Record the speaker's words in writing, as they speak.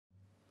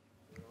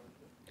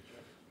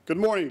Good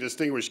morning,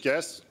 distinguished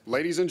guests,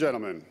 ladies and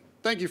gentlemen.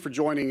 Thank you for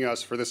joining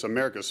us for this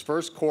America's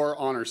First Corps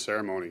Honor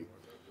Ceremony,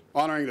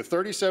 honoring the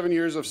 37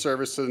 years of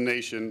service to the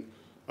nation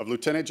of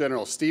Lieutenant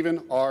General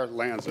Stephen R.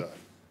 Lanza.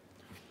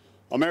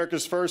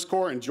 America's First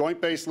Corps and Joint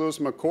Base Lewis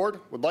McChord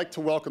would like to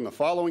welcome the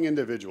following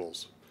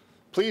individuals.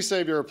 Please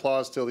save your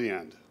applause till the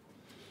end.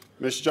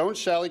 Ms. Joan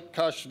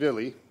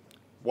Shalikashvili,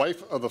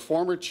 wife of the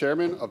former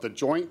chairman of the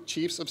Joint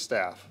Chiefs of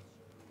Staff.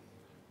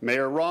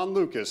 Mayor Ron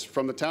Lucas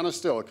from the town of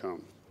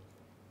Steilacoom.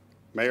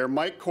 Mayor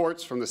Mike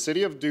Kortz from the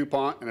city of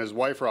DuPont and his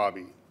wife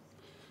Robbie.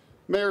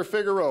 Mayor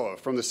Figueroa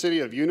from the city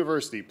of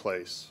University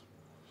Place.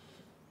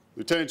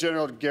 Lieutenant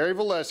General Gary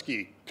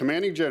Valesky,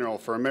 Commanding General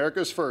for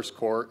America's First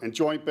Corps and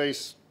Joint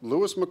Base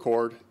Lewis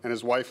McChord and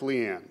his wife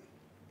Leanne.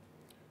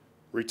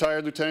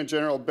 Retired Lieutenant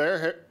General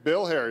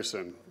Bill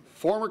Harrison,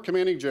 former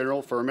Commanding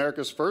General for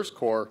America's First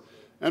Corps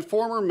and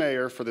former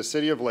Mayor for the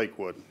city of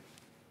Lakewood.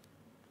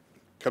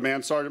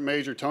 Command Sergeant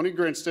Major Tony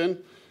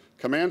Grinston,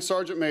 Command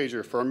Sergeant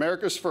Major for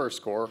America's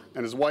First Corps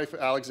and his wife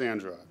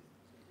Alexandra.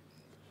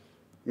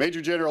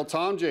 Major General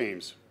Tom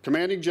James,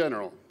 Commanding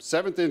General,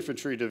 7th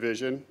Infantry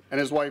Division, and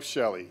his wife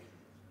Shelley.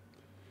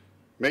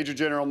 Major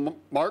General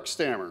Mark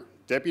Stammer,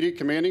 Deputy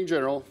Commanding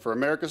General for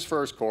America's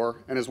First Corps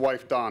and his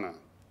wife Donna.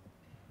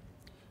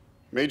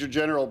 Major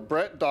General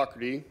Brett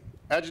Doherty,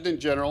 Adjutant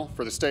General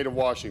for the state of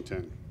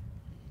Washington.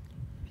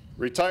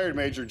 Retired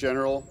Major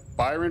General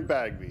Byron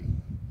Bagby.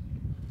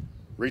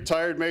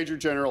 Retired Major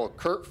General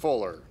Kurt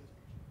Fuller.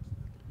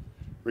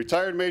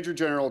 Retired Major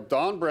General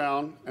Don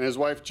Brown and his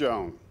wife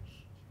Joan.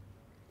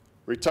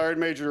 Retired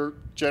Major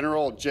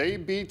General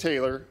J.B.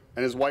 Taylor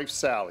and his wife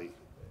Sally.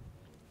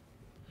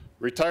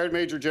 Retired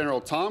Major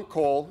General Tom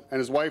Cole and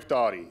his wife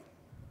Dottie.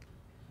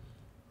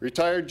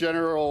 Retired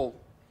General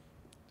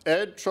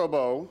Ed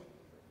Trobeau.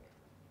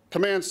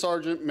 Command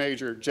Sergeant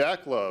Major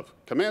Jack Love,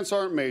 Command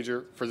Sergeant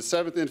Major for the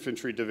 7th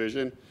Infantry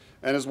Division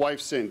and his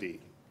wife Cindy.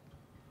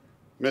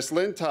 Miss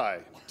Lynn Ty,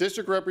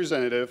 District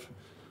Representative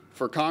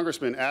for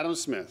Congressman Adam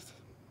Smith.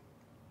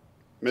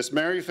 Miss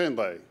Mary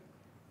Findlay,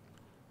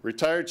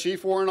 Retired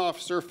Chief Warrant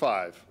Officer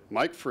 5,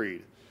 Mike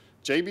Freed,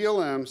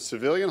 JBLM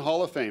Civilian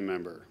Hall of Fame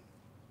member.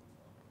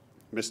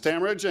 Miss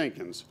Tamara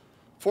Jenkins,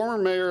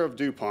 former Mayor of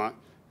DuPont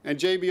and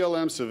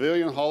JBLM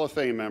Civilian Hall of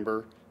Fame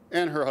member,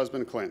 and her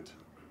husband Clint.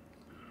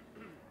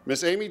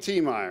 Miss Amy T.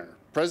 Meyer,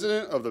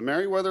 President of the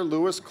Meriwether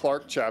Lewis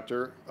Clark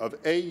Chapter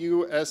of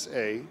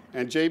AUSA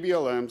and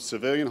JBLM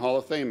Civilian Hall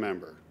of Fame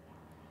member.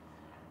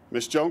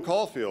 Miss Joan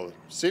Caulfield,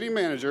 City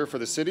Manager for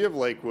the City of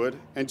Lakewood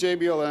and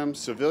JBLM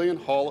Civilian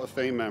Hall of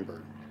Fame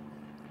member.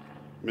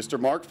 Mr.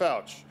 Mark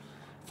Fouch,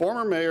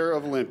 former Mayor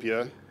of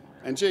Olympia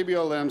and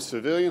JBLM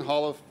Civilian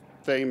Hall of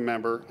Fame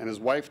member, and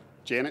his wife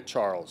Janet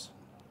Charles.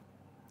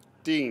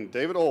 Dean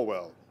David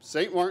Olwell,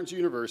 St. Martin's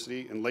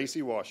University in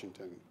Lacey,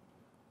 Washington.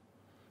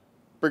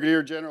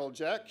 Brigadier General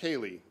Jack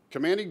Haley,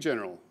 Commanding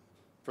General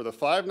for the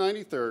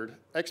 593rd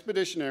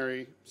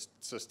Expeditionary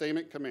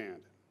Sustainment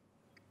Command.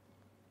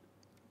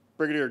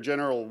 Brigadier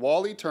General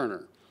Wally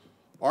Turner,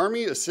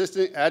 Army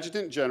Assistant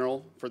Adjutant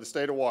General for the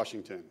state of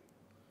Washington.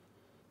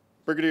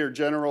 Brigadier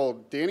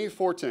General Danny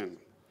Fortin,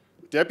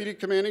 Deputy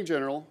Commanding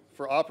General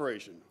for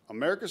Operation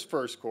America's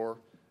First Corps,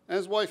 and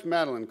his wife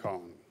Madeline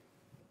Collin.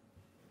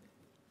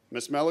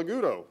 Miss Mel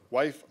Agudo,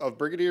 wife of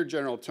Brigadier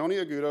General Tony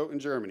Agudo in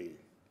Germany.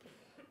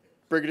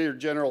 Brigadier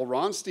General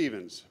Ron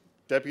Stevens,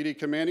 Deputy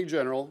Commanding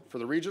General for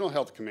the Regional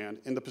Health Command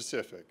in the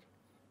Pacific.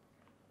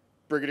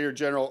 Brigadier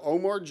General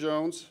Omar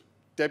Jones,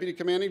 Deputy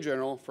Commanding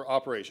General for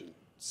Operation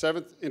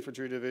 7th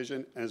Infantry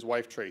Division, and his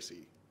wife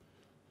Tracy.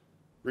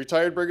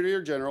 Retired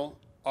Brigadier General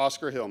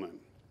Oscar Hillman.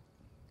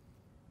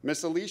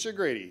 Miss Alicia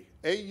Grady,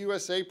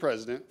 AUSA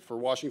President for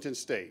Washington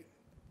State.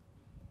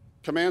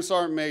 Command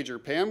Sergeant Major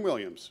Pam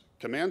Williams,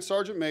 Command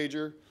Sergeant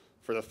Major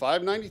for the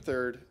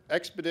 593rd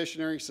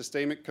Expeditionary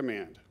Sustainment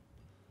Command.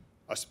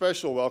 A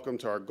special welcome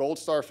to our Gold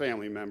Star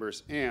family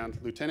members and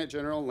Lieutenant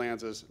General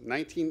Lanza's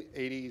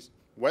 1980s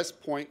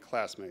West Point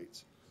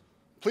classmates.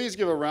 Please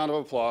give a round of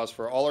applause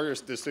for all our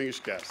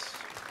distinguished guests.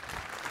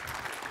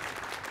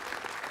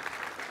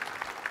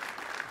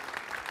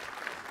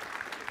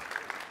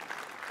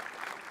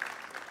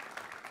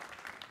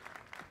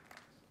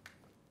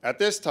 At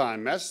this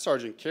time, Master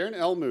Sergeant Karen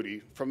L.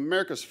 Moody from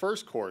America's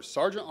First Corps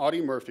Sergeant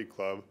Audie Murphy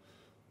Club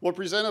will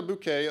present a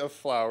bouquet of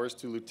flowers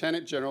to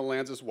Lieutenant General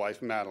Lanza's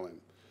wife, Madeline,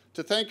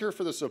 to thank her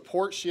for the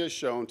support she has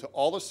shown to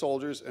all the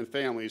soldiers and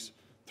families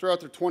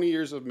throughout their 20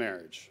 years of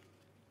marriage.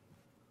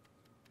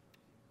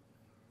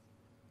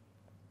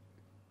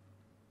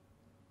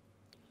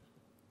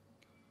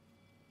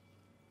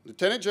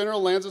 Lieutenant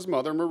General Lanza's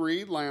mother,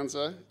 Marie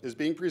Lanza, is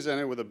being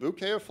presented with a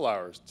bouquet of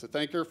flowers to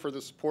thank her for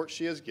the support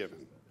she has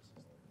given.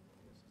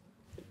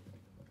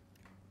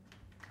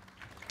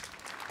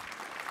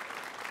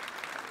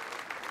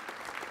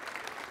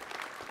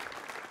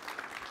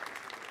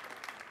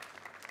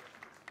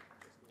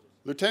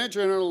 Lieutenant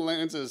General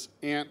Lanza's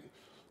aunt,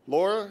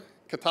 Laura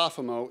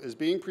Catafamo, is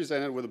being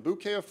presented with a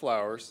bouquet of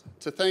flowers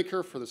to thank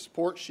her for the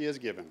support she has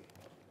given.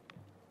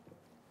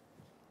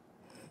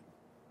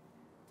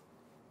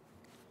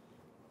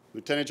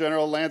 Lieutenant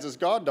General Lanza's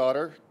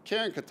goddaughter,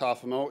 Karen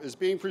Katafamo, is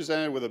being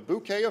presented with a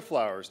bouquet of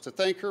flowers to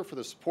thank her for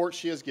the support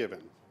she has given.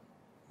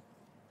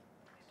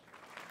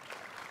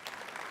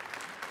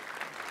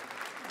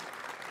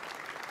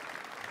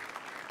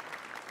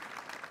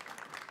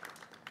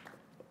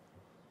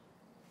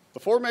 The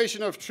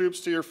formation of troops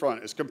to your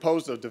front is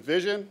composed of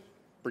division,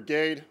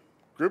 brigade,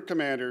 group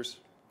commanders,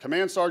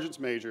 command sergeants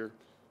major,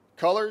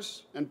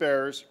 colors, and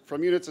bearers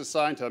from units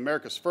assigned to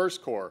America's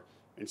 1st Corps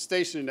and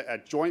stationed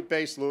at Joint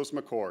Base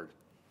Lewis-McChord.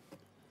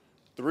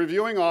 The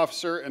reviewing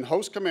officer and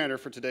host commander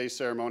for today's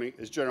ceremony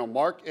is General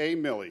Mark A.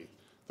 Milley,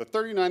 the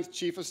 39th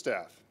Chief of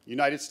Staff,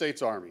 United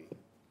States Army.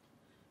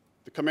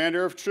 The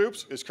commander of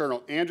troops is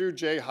Colonel Andrew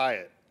J.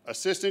 Hyatt,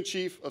 Assistant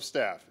Chief of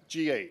Staff,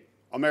 G8,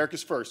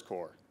 America's 1st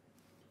Corps.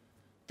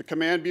 The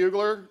command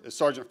bugler is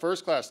Sergeant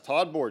First Class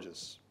Todd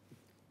Borges.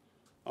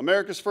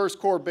 America's 1st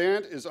Corps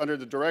Band is under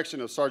the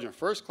direction of Sergeant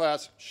First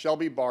Class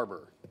Shelby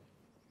Barber.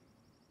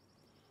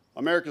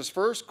 America's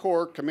 1st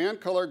Corps Command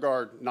Color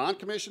Guard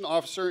non-commissioned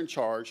officer in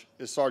charge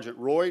is Sergeant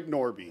Roy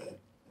Norby.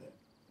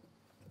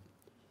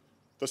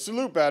 The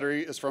salute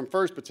battery is from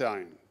 1st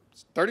Battalion,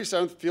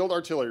 37th Field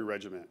Artillery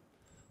Regiment.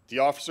 The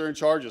officer in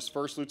charge is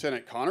 1st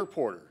Lieutenant Connor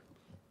Porter.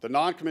 The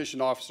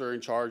non-commissioned officer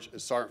in charge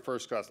is Sergeant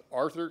First Class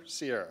Arthur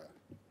Sierra.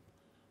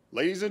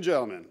 Ladies and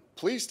gentlemen,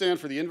 please stand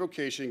for the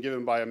invocation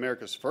given by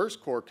America's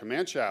 1st Corps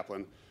Command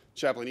Chaplain,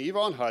 Chaplain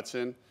Yvonne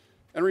Hudson,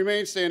 and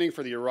remain standing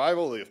for the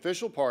arrival of the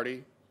official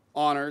party,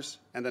 honors,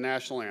 and the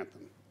national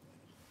anthem.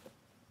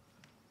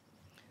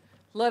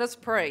 Let us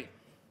pray.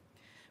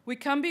 We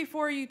come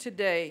before you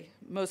today,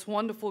 most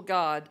wonderful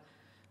God,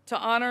 to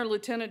honor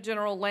Lieutenant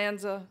General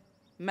Lanza,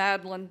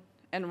 Madeline,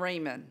 and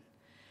Raymond.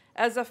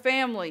 As a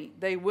family,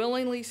 they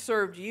willingly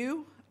served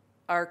you,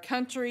 our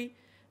country,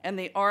 and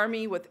the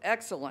Army with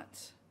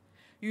excellence.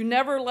 You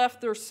never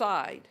left their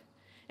side,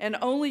 and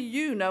only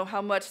you know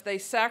how much they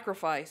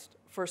sacrificed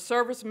for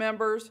service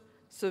members,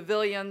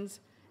 civilians,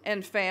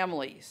 and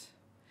families.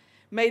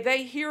 May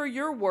they hear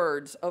your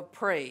words of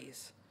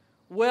praise.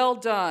 Well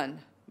done,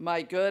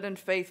 my good and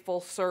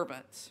faithful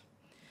servants.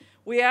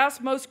 We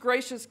ask, most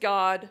gracious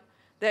God,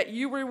 that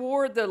you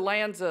reward the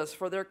Lanzas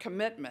for their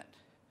commitment.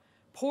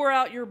 Pour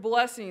out your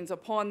blessings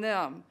upon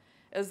them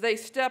as they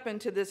step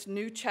into this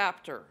new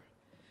chapter.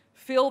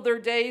 Fill their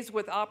days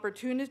with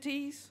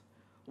opportunities,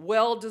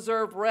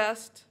 well-deserved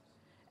rest,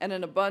 and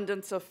an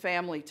abundance of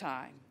family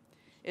time.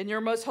 In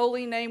your most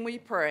holy name we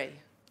pray,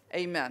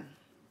 amen.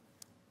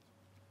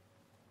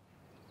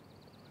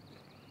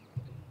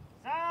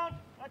 Sound,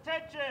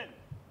 attention!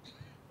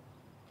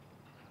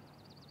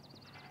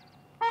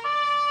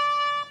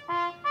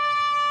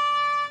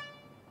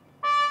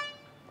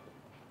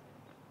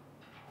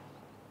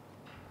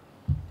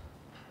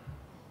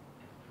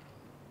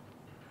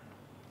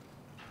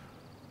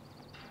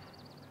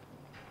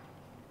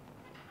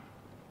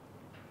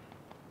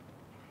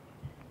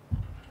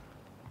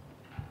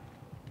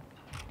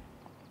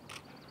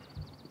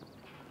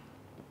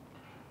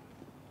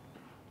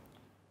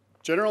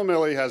 General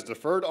Milley has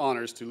deferred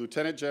honors to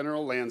Lieutenant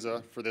General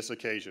Lanza for this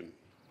occasion.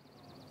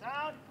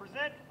 Sound,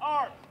 present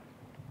art.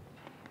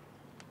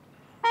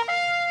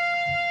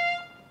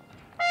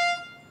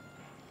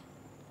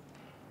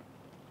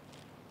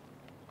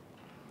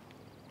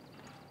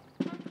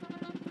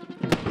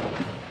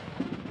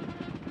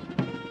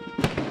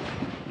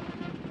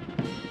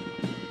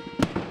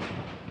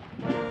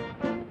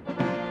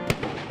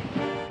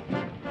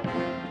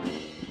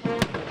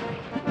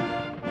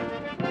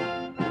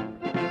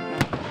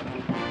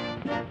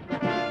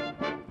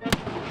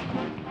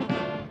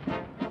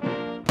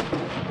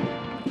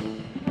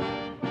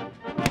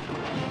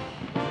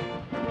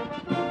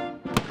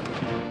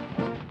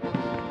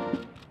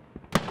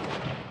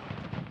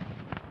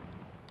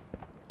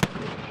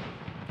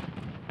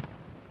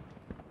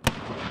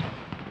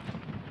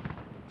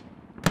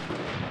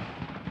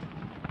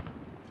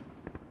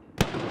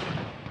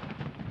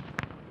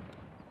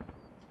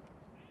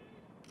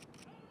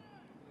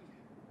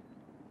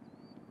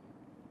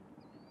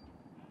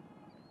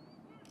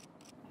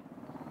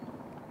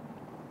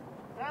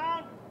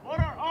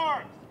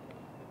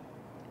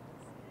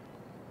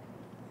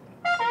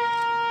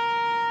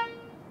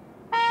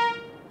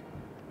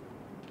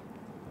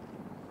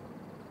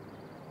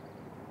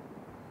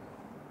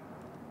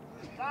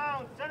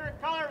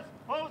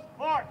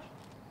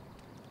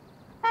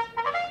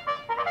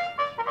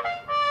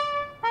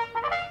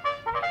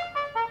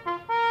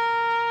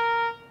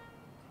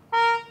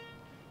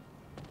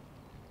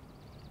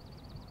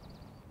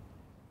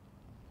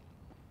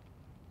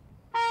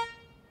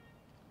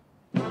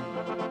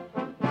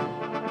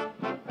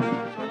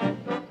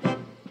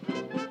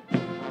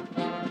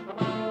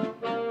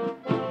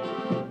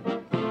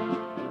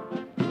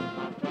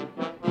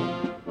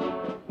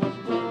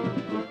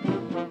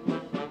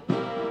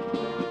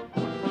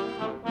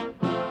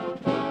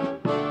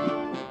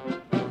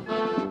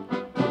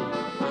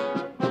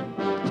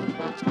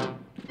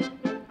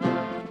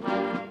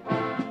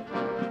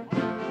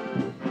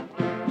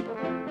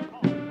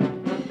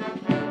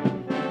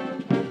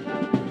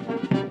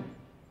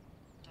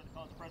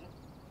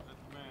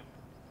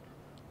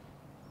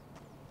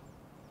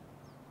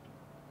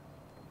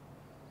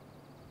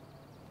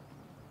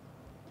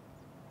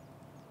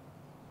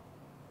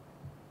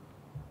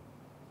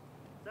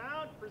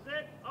 Sound,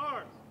 present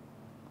arms.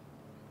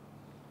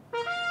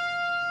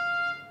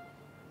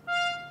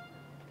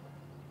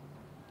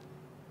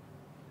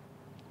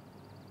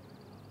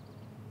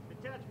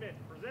 Detachment,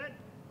 present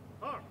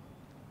arms.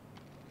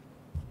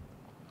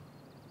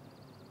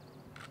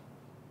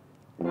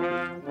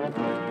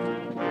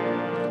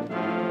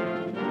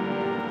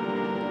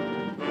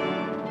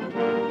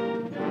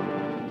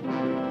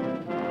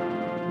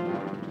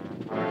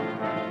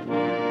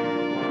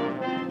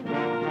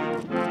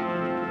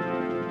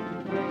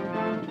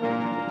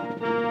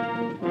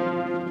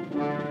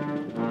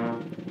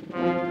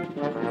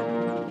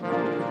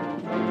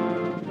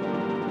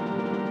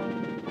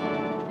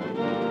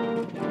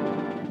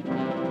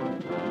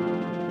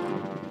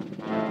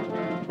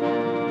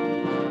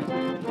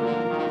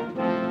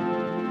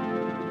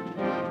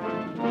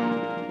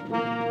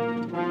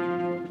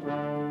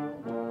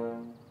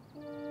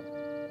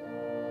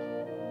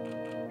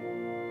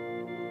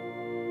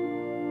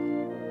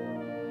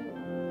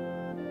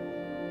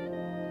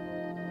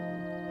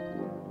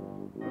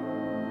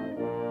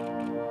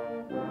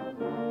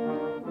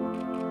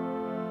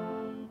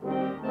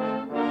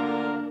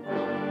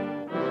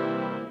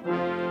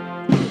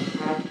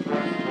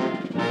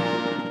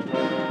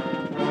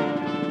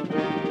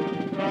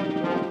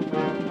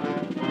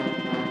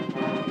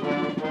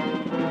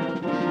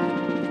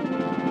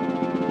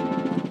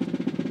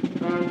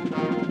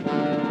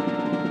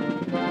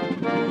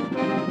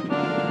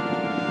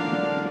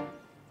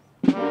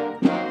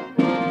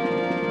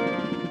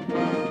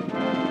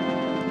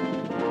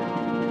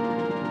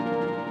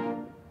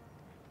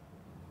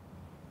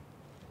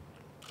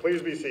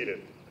 Please be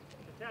seated.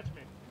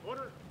 Detachment,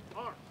 order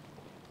arms.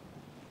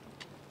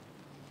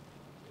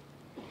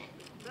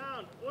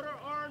 Sound, order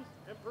arms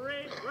and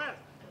parade rest.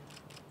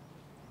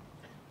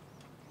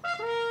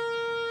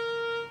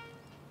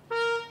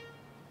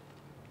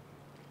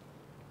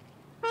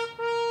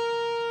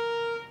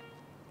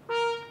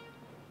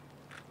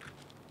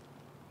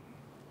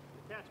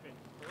 Detachment,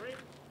 parade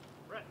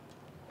rest.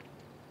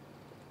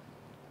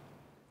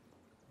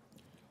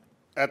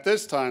 At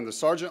this time, the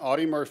Sergeant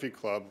Audie Murphy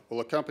Club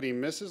will accompany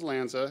Mrs.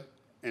 Lanza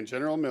and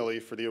General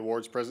Milley for the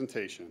awards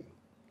presentation.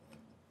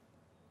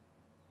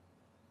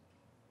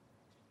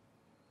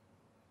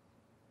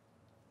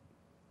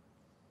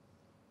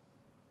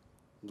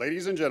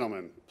 Ladies and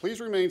gentlemen, please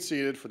remain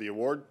seated for the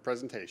award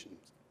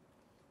presentations.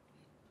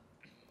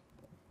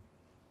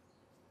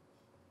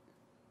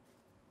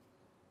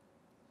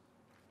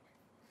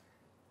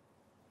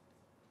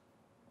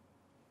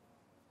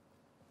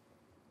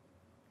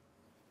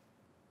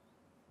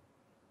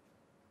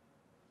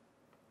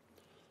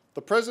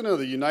 The President of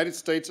the United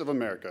States of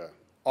America,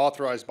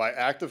 authorized by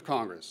Act of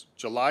Congress,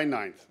 July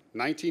 9,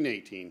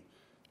 1918,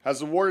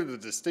 has awarded the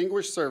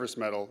Distinguished Service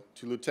Medal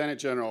to Lieutenant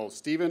General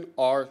Stephen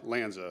R.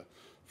 Lanza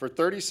for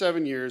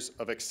 37 years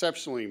of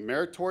exceptionally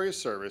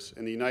meritorious service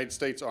in the United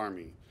States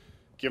Army,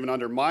 given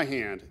under my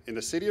hand in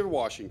the city of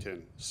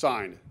Washington,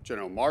 signed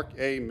General Mark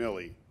A.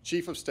 Milley,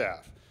 Chief of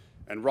Staff,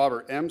 and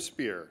Robert M.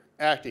 Spear,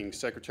 Acting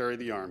Secretary of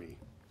the Army.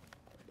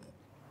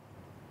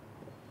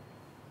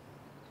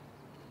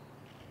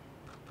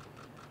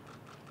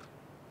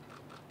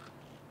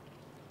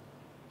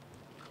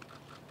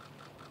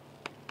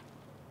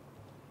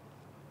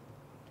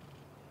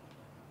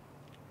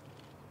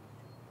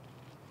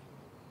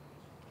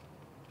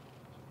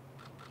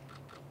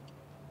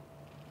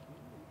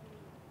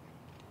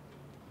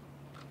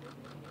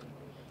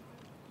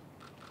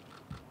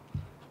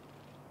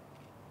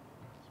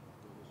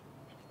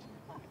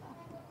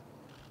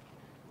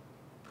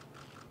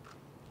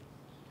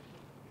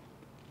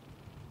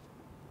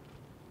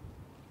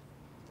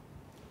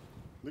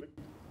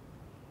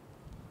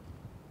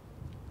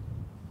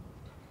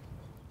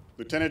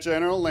 Lieutenant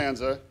General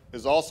Lanza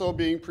is also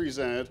being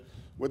presented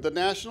with the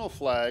national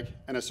flag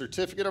and a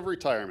certificate of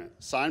retirement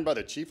signed by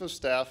the Chief of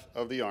Staff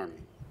of the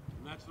Army.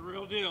 And that's the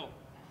real deal.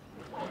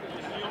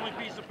 It's the only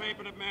piece of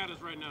paper that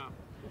matters right now.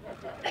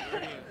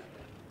 There it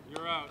is.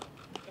 You're out.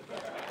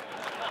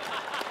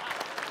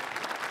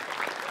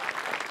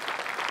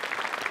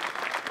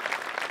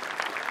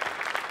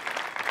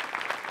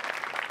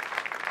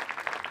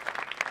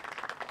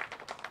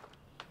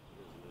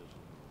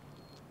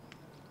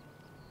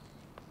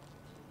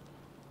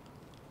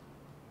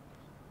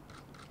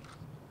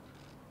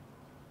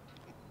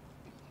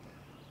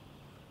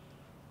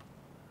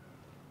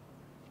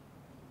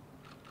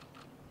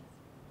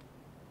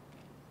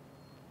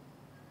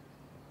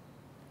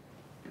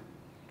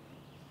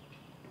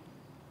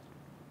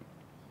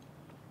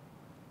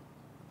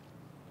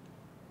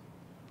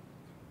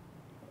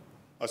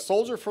 A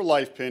Soldier for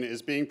Life pin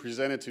is being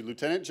presented to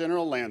Lieutenant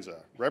General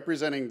Lanza,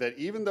 representing that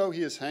even though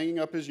he is hanging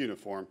up his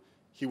uniform,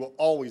 he will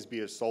always be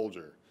a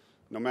soldier,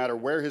 no matter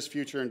where his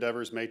future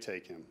endeavors may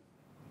take him.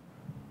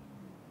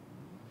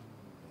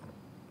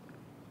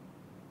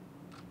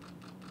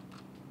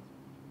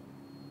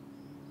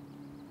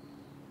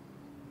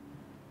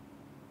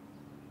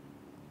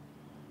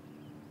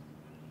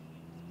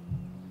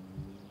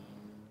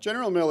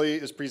 General Milley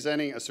is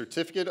presenting a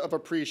certificate of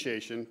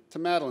appreciation to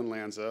Madeline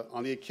Lanza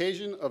on the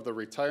occasion of the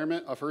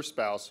retirement of her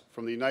spouse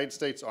from the United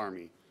States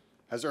Army,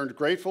 has earned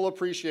grateful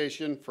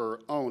appreciation for her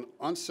own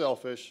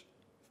unselfish,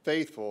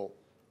 faithful,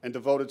 and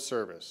devoted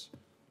service.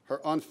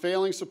 Her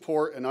unfailing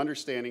support and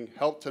understanding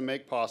helped to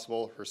make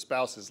possible her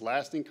spouse's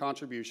lasting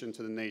contribution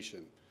to the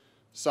nation.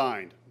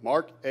 Signed,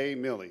 Mark A.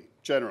 Milley,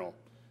 General,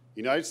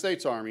 United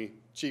States Army,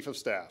 Chief of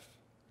Staff.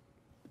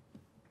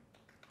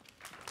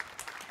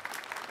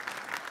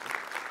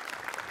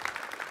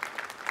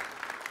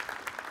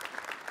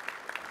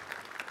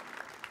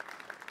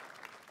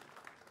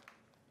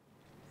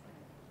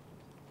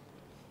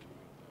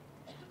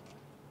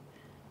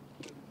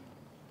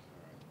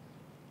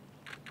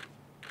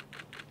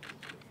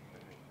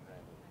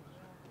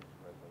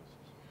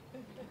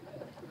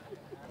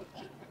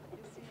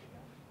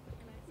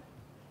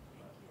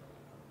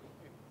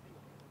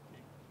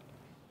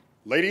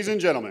 Ladies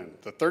and gentlemen,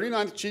 the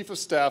 39th Chief of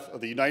Staff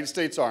of the United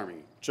States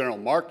Army, General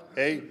Mark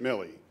A.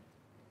 Milley.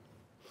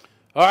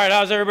 All right,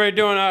 how's everybody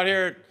doing out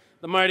here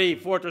at the mighty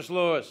Fortress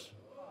Lewis?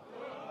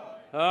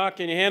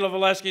 Can you handle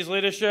Valesky's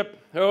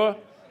leadership? Who?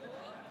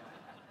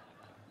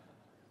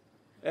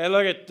 Hey,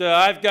 look at,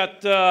 I've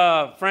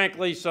got,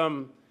 frankly,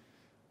 some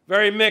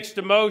very mixed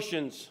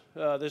emotions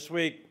this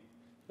week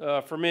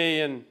for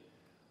me. And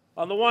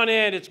on the one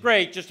hand, it's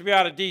great just to be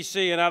out of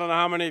D.C., and I don't know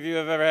how many of you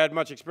have ever had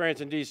much experience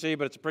in D.C.,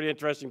 but it's a pretty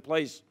interesting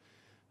place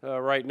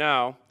right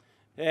now.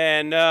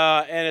 And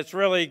it's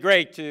really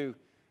great to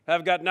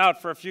have gotten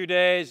out for a few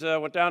days,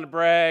 went down to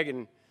Bragg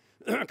and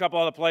a couple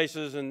other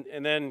places, and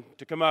then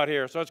to come out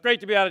here. So it's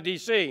great to be out of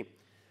D.C.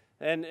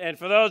 And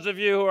for those of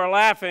you who are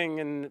laughing,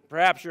 and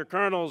perhaps your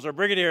colonels or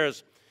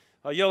brigadiers,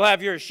 you'll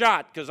have your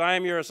shot, because I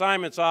am your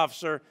assignments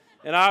officer,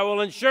 and I will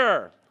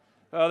ensure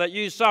that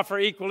you suffer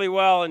equally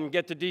well and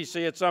get to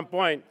D.C. at some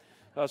point.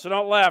 So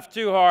don't laugh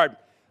too hard.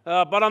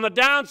 But on the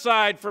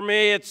downside for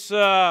me, it's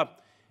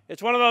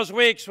one of those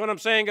weeks when I'm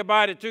saying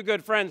goodbye to two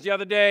good friends. The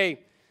other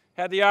day,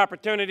 had the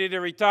opportunity to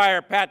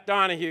retire Pat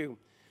Donahue,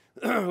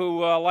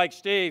 who, like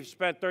Steve,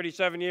 spent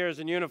 37 years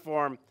in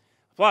uniform,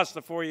 plus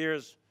the 4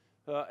 years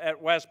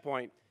at West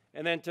Point.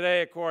 And then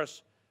today, of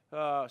course,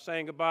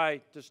 saying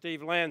goodbye to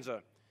Steve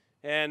Lanza.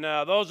 And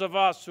those of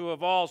us who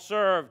have all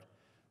served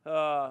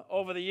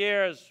over the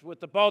years with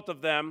the both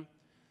of them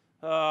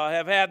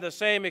have had the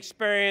same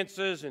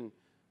experiences and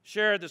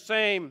shared the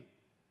same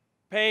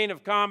pain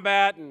of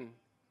combat and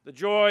the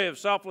joy of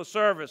selfless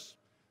service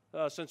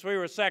since we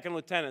were second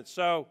lieutenants.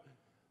 So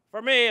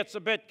for me, it's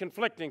a bit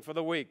conflicting for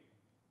the week.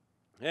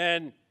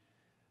 And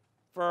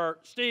for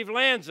Steve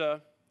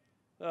Lanza,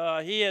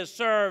 he has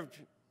served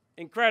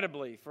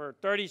incredibly for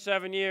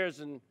 37 years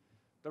in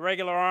the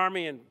regular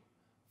Army and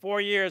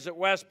 4 years at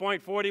West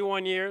Point,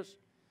 41 years.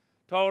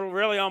 Total,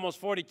 really almost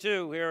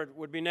 42 here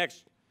would be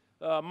next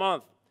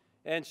month.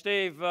 And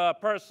Steve,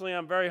 personally,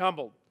 I'm very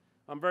humbled.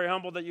 I'm very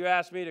humbled that you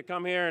asked me to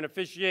come here and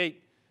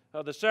officiate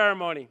the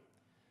ceremony.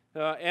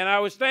 And I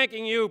was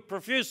thanking you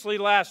profusely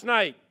last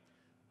night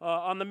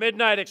on the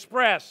Midnight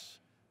Express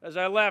as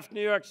I left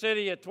New York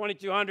City at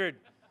 2200,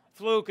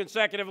 flew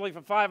consecutively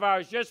for 5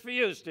 hours just for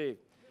you, Steve.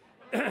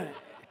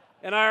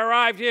 And I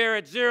arrived here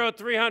at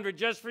 0300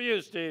 just for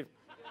you, Steve.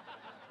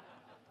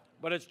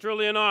 But it's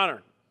truly an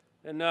honor.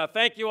 And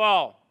thank you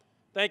all.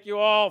 Thank you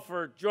all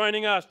for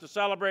joining us to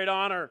celebrate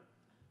honor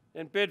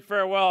and bid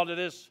farewell to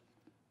this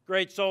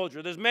great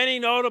soldier. There's many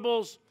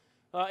notables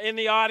in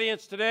the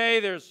audience today.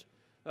 There's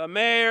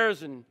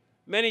mayors and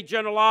many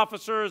general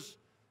officers,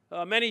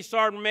 many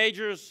sergeant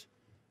majors.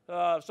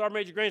 Sergeant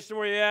Major Grainston,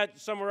 where you at?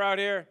 Somewhere out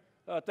here.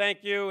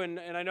 Thank you, and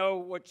I know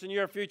what's in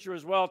your future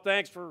as well.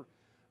 Thanks for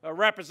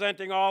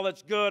representing all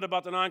that's good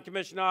about the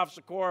non-commissioned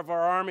officer corps of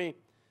our Army.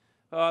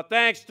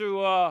 Thanks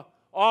to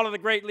all of the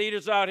great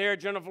leaders out here,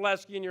 General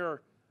Valesky and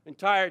your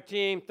entire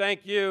team.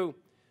 Thank you.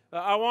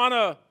 I want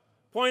to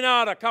point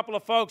out a couple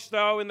of folks,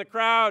 though, in the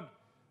crowd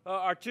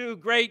are two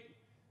great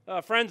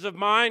friends of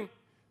mine,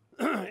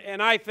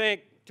 and I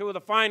think two of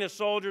the finest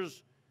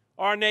soldiers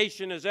our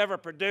nation has ever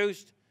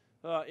produced,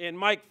 in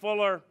Mike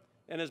Fuller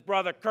and his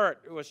brother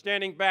Kurt, who is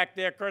standing back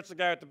there. Kurt's the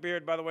guy with the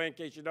beard, by the way, in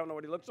case you don't know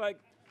what he looks like.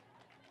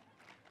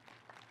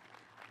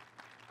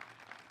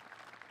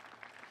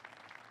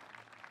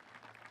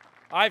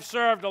 I've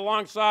served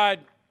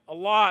alongside a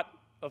lot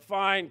of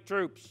fine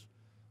troops,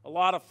 a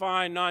lot of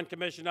fine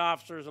non-commissioned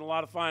officers, and a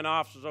lot of fine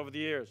officers over the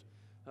years.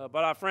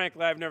 But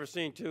frankly, I've never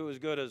seen two as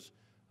good as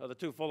the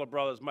two Fuller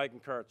brothers, Mike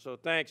and Kurt. So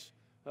thanks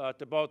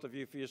to both of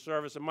you for your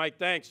service. And Mike,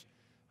 thanks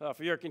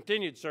for your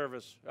continued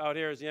service out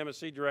here as the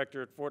MSC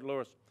Director at Fort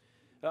Lewis.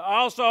 I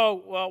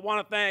also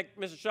want to thank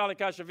Mrs. Shali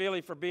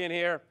Kashvili for being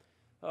here.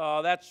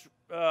 That's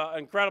an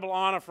incredible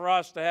honor for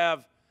us to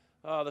have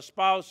the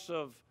spouse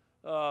of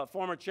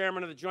former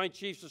chairman of the Joint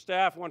Chiefs of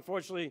Staff, who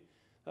unfortunately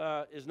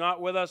is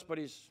not with us, but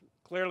he's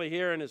clearly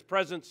here in his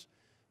presence.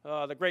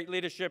 The great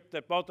leadership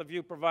that both of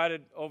you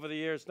provided over the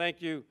years.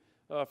 Thank you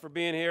for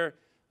being here.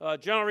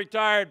 General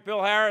Retired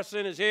Bill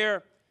Harrison is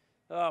here,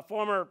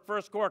 former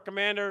 1st Corps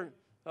Commander,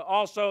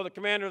 also the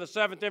commander of the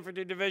 7th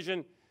Infantry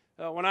Division,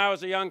 When I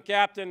was a young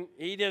captain,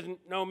 he didn't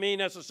know me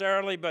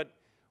necessarily, but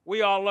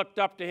we all looked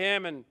up to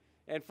him, and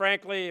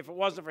frankly, if it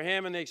wasn't for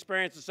him and the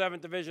experience of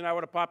 7th Division, I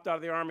would have popped out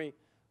of the Army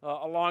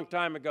a long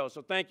time ago.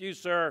 So thank you,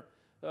 sir,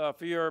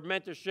 for your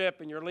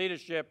mentorship and your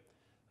leadership,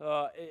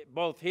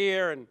 both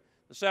here and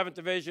the 7th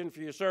Division,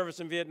 for your service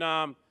in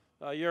Vietnam.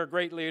 You're a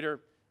great leader,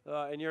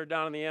 and you're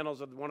down in the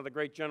annals of one of the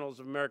great generals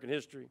of American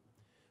history.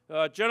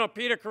 General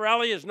Peter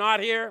Corelli is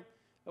not here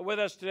with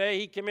us today.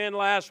 He came in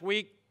last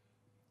week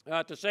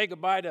to say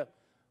goodbye to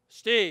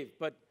Steve,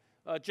 but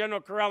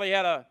General Corelli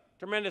had a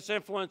tremendous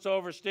influence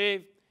over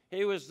Steve.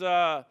 He was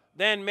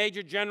then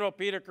Major General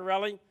Peter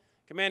Corelli,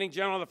 commanding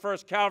general of the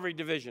 1st Cavalry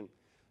Division,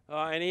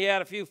 and he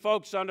had a few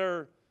folks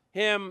under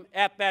him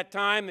at that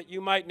time that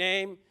you might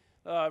name,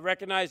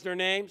 recognize their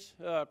names.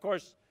 Of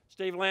course,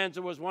 Steve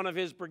Lanza was one of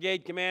his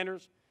brigade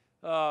commanders.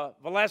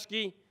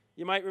 Valesky,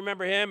 you might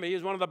remember him. He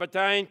was one of the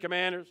battalion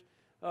commanders.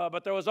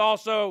 But there was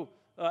also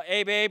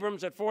Abe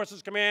Abrams at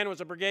Forces Command,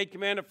 was a brigade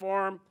commander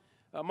for him.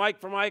 Mike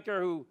Formica,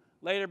 who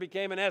later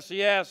became an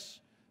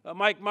SES.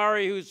 Mike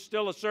Murray, who's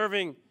still a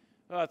serving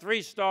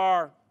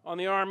 3-star on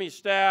the Army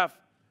staff.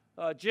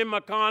 Jim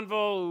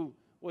McConville, who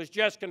was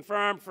just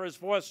confirmed for his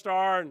 4th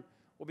star and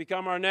will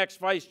become our next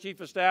Vice Chief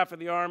of Staff of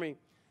the Army.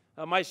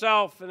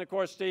 Myself, and of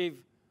course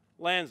Steve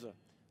Lanza.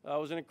 It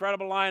was an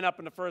incredible lineup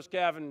in the 1st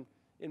Cav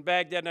in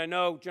Baghdad, and I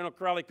know General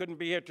Corelli couldn't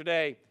be here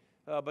today,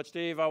 but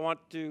Steve, I want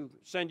to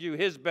send you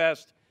his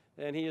best,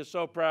 and he is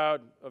so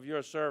proud of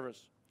your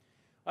service.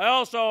 I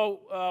also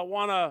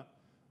want to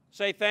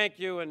say thank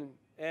you,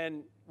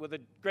 and with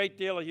a great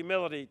deal of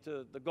humility,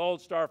 to the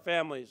Gold Star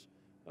families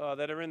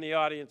that are in the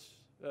audience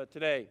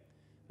today,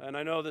 and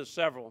I know there's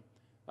several.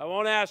 I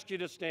won't ask you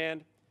to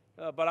stand,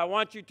 but I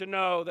want you to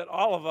know that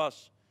all of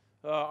us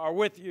are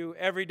with you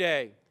every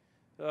day.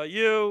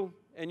 You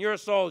and your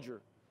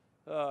soldier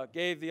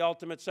gave the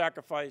ultimate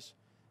sacrifice,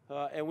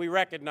 and we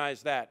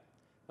recognize that.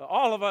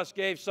 All of us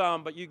gave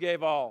some, but you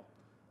gave all,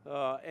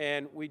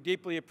 and we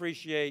deeply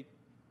appreciate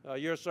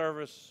your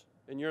service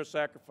and your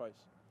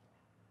sacrifice.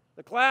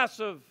 The class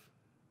of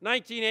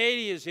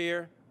 1980 is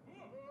here,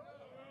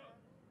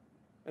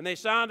 and they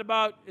sound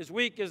about as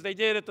weak as they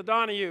did at the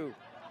Donahue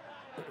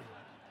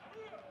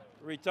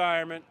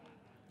retirement.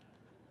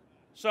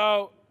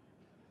 So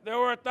there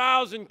were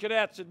 1,000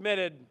 cadets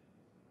admitted.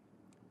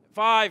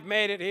 5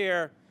 made it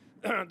here.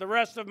 The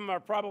rest of them are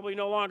probably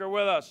no longer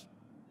with us.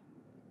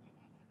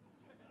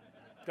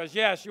 Because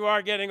yes, you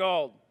are getting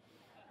old.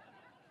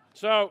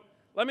 So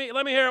let me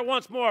hear it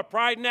once more.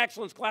 Pride and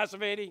excellence, class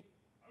of 80.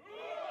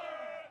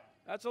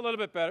 That's a little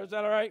bit better. Is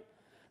that all right?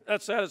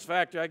 That's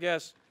satisfactory, I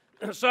guess.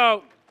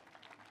 So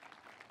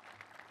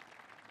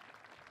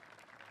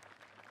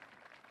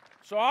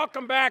I'll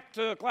come back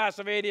to the class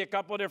of 80 a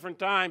couple of different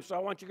times, so I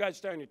want you guys to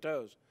stay on your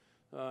toes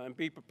and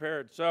be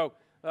prepared. So,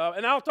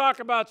 and I'll talk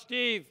about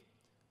Steve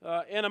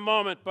in a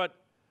moment, but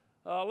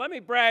let me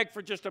brag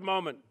for just a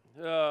moment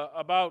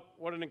about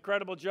what an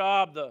incredible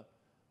job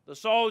the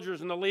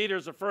soldiers and the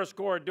leaders of 1st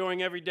Corps are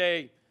doing every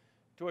day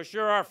to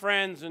assure our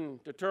friends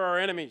and deter our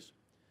enemies.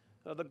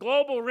 The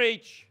global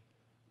reach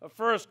of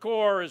 1st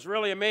Corps is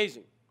really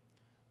amazing.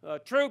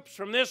 Troops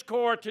from this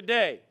Corps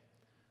today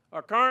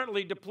are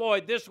currently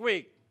deployed this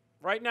week,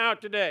 right now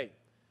today,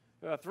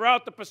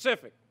 throughout the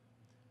Pacific.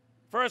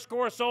 1st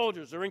Corps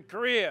soldiers are in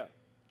Korea,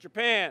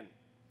 Japan,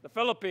 the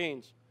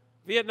Philippines,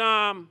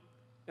 Vietnam,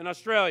 and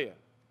Australia.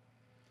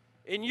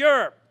 In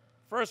Europe,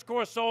 1st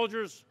Corps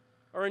soldiers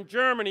are in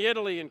Germany,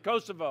 Italy, and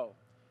Kosovo.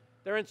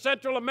 They're in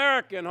Central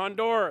America and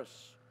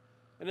Honduras,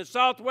 and in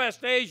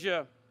Southwest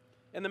Asia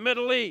and the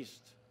Middle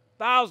East.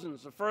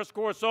 Thousands of 1st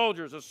Corps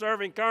soldiers are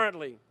serving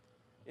currently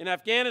in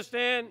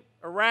Afghanistan,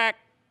 Iraq,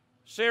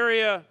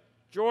 Syria,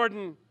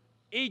 Jordan,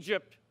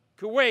 Egypt,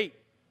 Kuwait,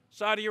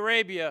 Saudi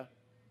Arabia,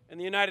 and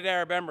the United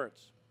Arab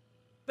Emirates.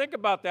 Think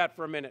about that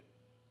for a minute.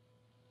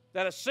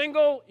 That a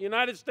single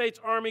United States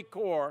Army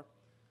Corps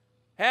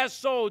has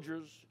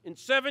soldiers in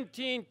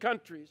 17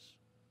 countries,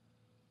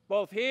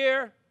 both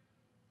here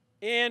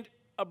and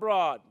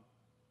abroad.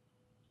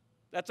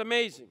 That's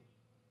amazing.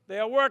 They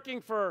are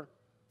working for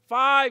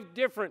 5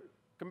 different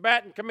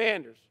combatant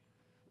commanders.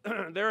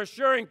 They're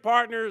assuring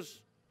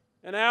partners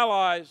and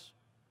allies,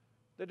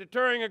 they're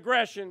deterring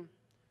aggression,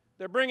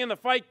 they're bringing the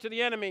fight to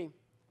the enemy,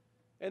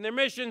 and their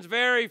missions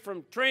vary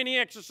from training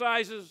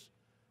exercises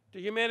to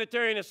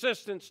humanitarian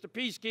assistance to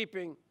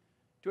peacekeeping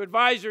to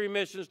advisory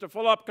missions to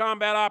full-up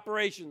combat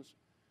operations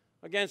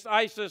against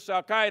ISIS,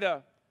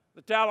 Al-Qaeda,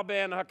 the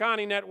Taliban, the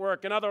Haqqani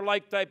Network, and other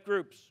like-type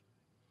groups.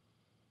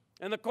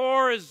 And the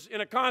Corps is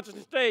in a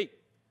constant state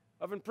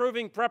of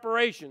improving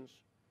preparations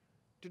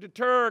to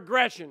deter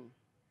aggression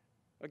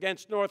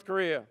against North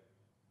Korea.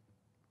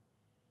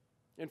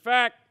 In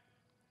fact,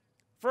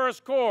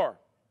 1st Corps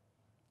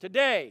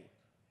today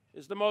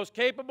is the most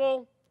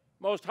capable,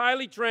 most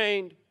highly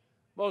trained,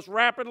 most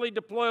rapidly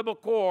deployable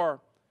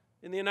Corps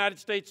in the United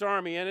States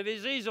Army, and it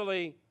is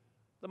easily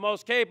the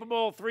most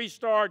capable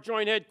 3-star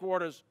joint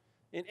headquarters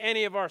in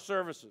any of our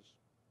services.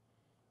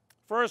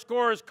 1st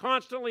Corps is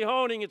constantly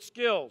honing its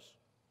skills,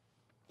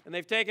 and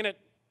they've taken it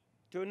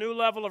to a new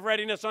level of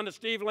readiness under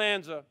Steve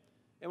Lanza,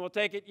 and will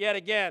take it yet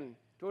again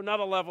to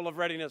another level of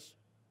readiness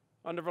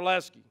under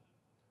Valesky.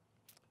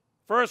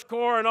 First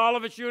Corps and all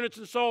of its units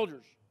and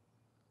soldiers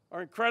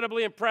are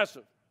incredibly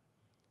impressive,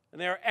 and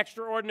they are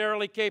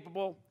extraordinarily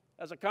capable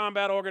as a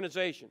combat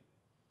organization.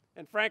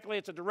 And frankly,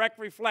 it's a direct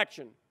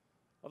reflection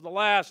of the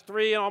last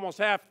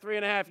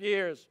 3.5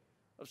 years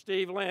of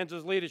Steve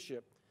Lanza's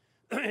leadership.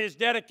 His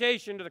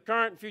dedication to the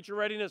current and future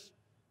readiness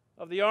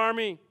of the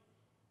Army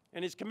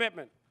and his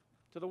commitment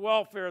to the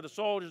welfare of the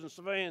soldiers and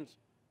civilians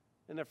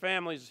and their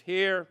families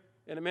here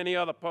and at many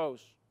other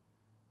posts.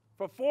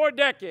 For 4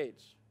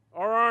 decades,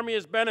 our Army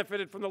has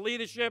benefited from the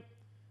leadership,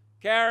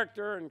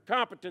 character, and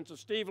competence of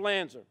Steve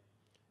Lanza.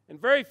 And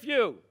very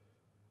few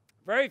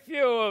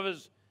of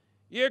his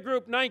year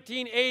group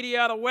 1980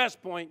 out of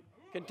West Point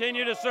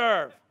continue to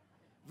serve.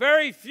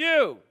 Very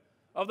few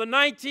of the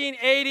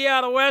 1980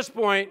 out of West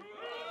Point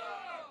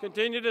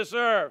continue to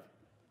serve.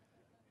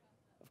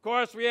 Of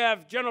course, we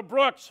have General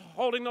Brooks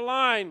holding the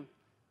line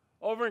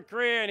over in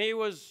Korea, and he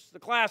was the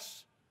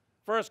class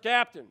first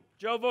captain.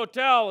 Joe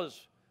Votel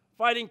is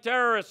fighting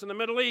terrorists in the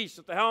Middle East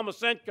at the helm of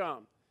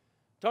CENTCOM.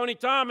 Tony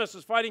Thomas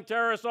is fighting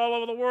terrorists all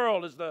over the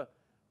world as the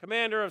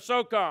commander of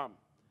SOCOM.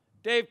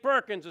 Dave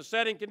Perkins is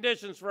setting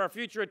conditions for our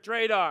future at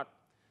TRADOC.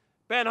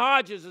 Ben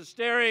Hodges is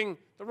staring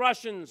the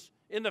Russians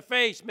in the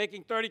face,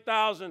 making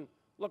 30,000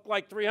 look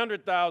like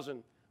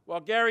 300,000, while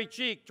Gary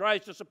Cheek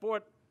tries to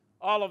support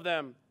all of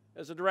them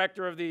as the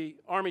director of the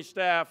Army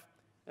staff.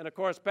 And of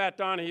course, Pat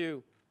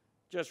Donahue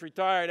just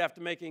retired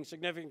after making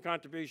significant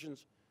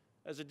contributions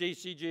as a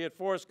DCG at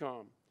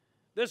FORSCOM.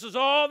 This is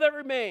all that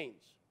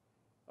remains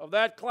of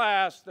that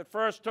class that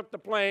first took the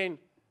plane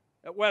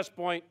at West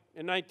Point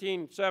in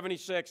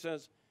 1976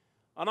 as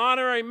an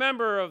honorary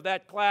member of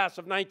that class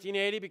of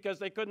 1980 because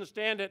they couldn't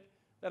stand it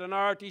that an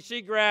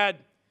ROTC grad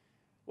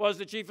was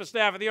the Chief of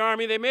Staff of the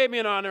Army. They made me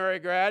an honorary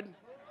grad.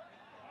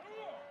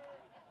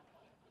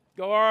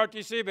 Go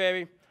ROTC,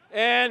 baby.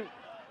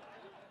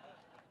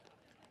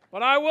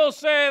 But I will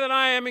say that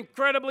I am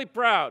incredibly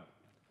proud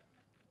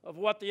of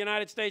what the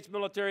United States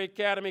Military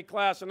Academy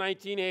class of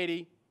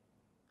 1980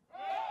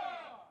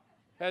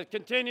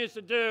 continues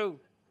to do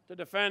to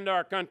defend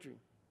our country.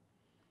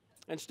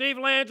 And Steve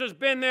Lanza's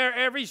been there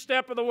every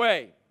step of the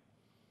way.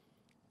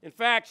 In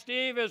fact,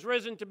 Steve has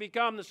risen to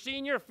become the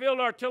senior field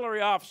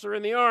artillery officer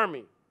in the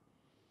Army.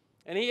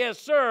 And he has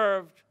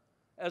served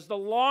as the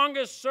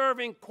longest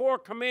serving Corps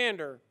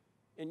commander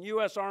in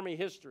U.S. Army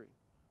history.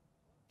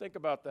 Think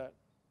about that.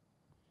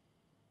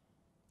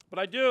 But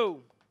I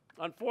do,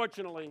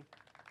 unfortunately,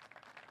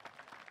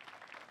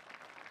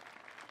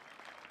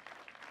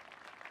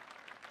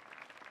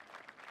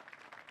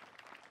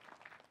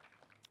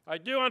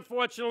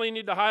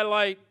 need to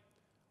highlight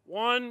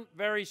one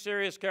very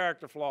serious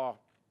character flaw.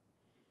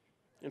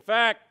 In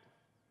fact,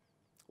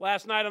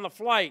 last night on the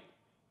flight,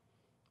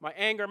 my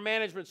anger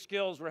management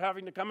skills were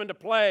having to come into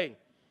play.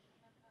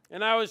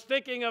 And I was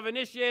thinking of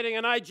initiating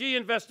an IG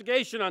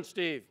investigation on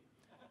Steve,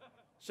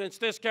 since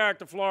this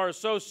character flaw is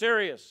so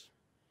serious.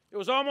 It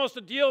was almost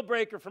a deal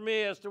breaker for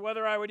me as to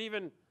whether I would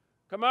even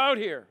come out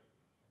here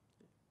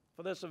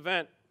for this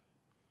event.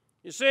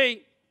 You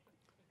see,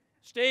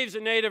 Steve's a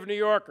native New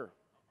Yorker.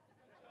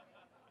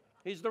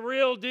 He's the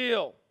real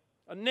deal,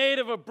 a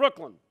native of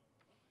Brooklyn.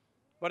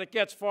 But it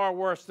gets far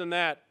worse than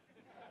that.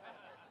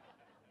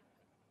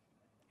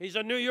 He's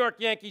a New York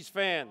Yankees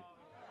fan.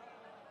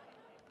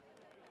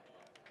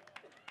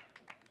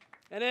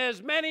 And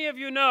as many of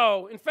you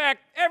know, in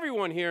fact,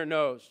 everyone here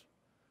knows,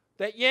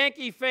 that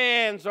Yankee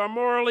fans are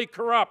morally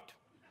corrupt.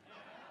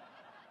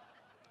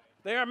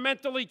 They are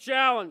mentally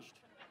challenged.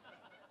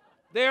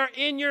 They are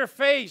in your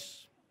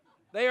face.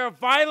 They are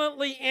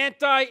violently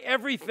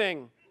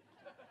anti-everything.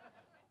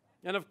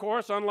 And of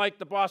course, unlike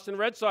the Boston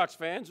Red Sox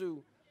fans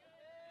who,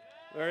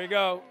 there you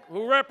go,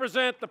 who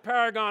represent the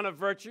paragon of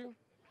virtue,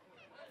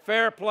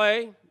 fair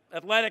play,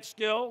 athletic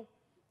skill,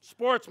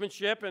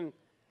 sportsmanship, and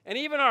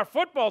even our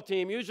football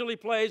team usually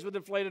plays with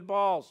inflated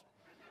balls.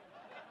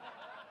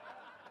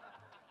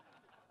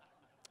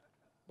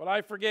 But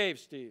I forgave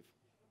Steve.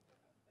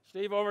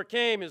 Steve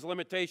overcame his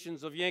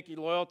limitations of Yankee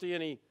loyalty,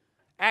 and he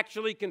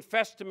actually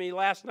confessed to me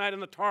last night on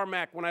the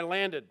tarmac when I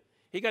landed.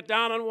 He got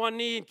down on one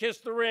knee and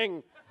kissed the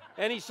ring,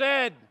 and he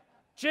said,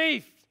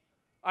 "Chief,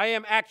 I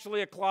am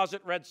actually a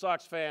closet Red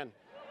Sox fan.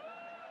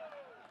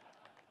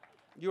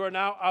 You are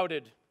now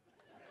outed."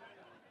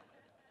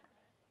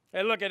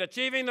 Hey, look,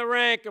 achieving the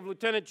rank of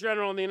Lieutenant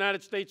General in the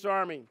United States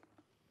Army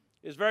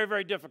is very,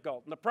 very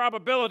difficult. And the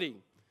probability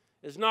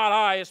is not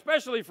high,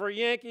 especially for a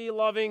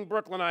Yankee-loving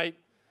Brooklynite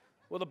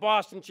with a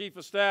Boston Chief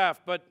of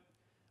Staff. But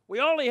we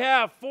only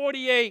have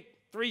 48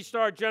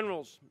 three-star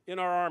generals in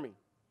our Army.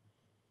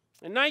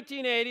 In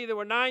 1980, there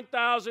were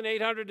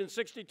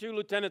 9,862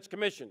 lieutenants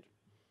commissioned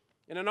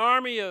in an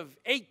Army of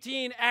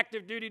 18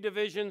 active duty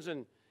divisions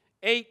and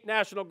 8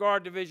 National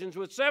Guard divisions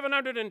with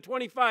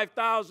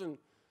 725,000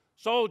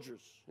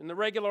 soldiers in the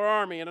regular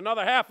Army and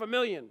another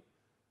 500,000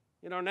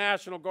 in our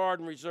National Guard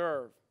and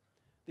Reserve.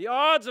 The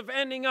odds of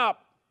ending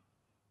up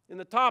in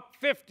the top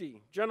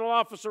 50 general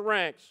officer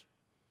ranks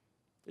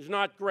is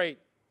not great.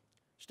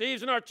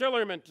 Steve's an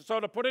artilleryman, so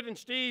to put it in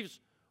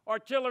Steve's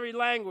artillery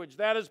language,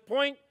 that is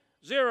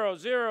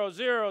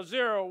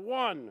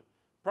 0.00001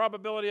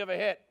 probability of a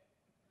hit.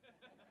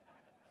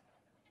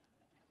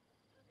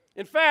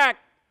 In fact,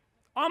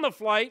 on the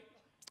flight,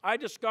 I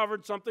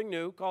discovered something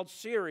new called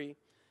Siri,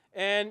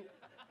 and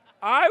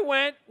I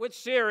went with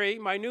Siri,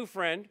 my new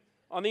friend,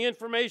 on the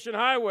information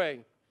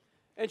highway,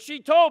 and she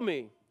told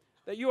me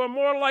that you are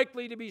more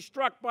likely to be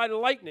struck by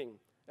lightning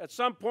at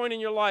some point in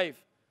your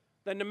life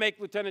than to make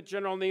Lieutenant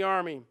General in the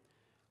Army.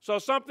 So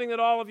something that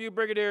all of you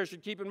brigadiers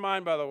should keep in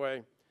mind, by the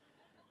way.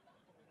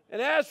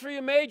 And as for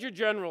you major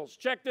generals,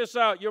 check this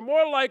out. You're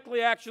more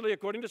likely, actually,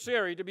 according to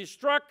Siri, to be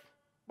struck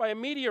by a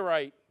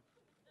meteorite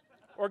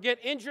or get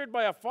injured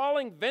by a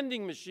falling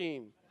vending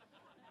machine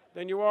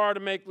than you are to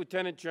make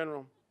Lieutenant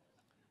General.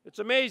 It's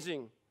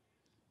amazing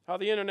how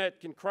the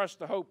internet can crush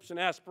the hopes and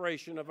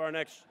aspiration of our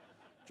next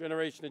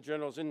generation of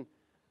generals. In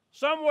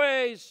some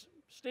ways,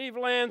 Steve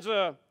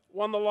Lanza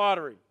won the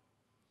lottery.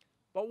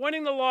 But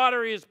winning the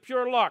lottery is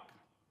pure luck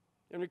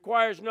and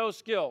requires no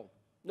skill,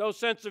 no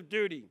sense of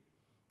duty,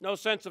 no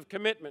sense of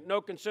commitment,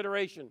 no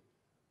consideration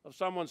of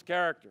someone's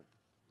character.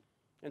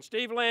 And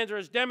Steve Lanza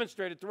has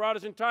demonstrated throughout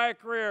his entire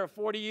career of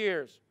 40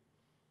 years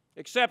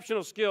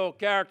exceptional skill,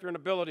 character, and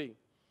ability.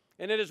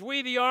 And it is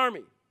we, the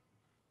Army,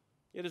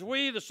 it is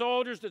we, the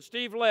soldiers that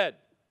Steve led,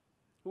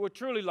 who were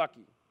truly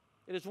lucky.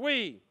 It is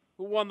we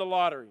who won the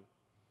lottery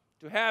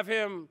to have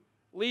him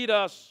lead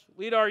us,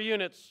 lead our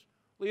units,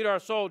 lead our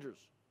soldiers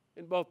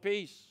in both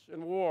peace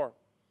and war.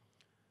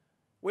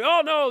 We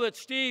all know that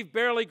Steve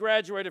barely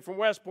graduated from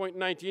West Point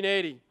in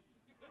 1980.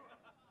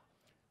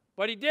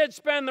 But he did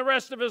spend the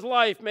rest of his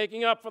life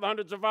making up for the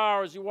hundreds of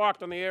hours he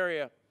walked on the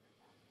area.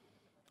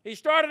 He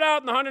started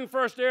out in the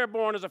 101st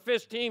Airborne as a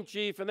 5th Team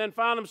Chief and then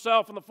found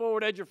himself on the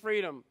forward edge of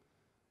freedom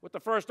with the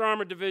 1st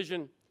Armored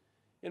Division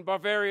in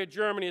Bavaria,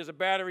 Germany as a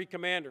battery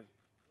commander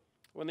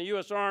when the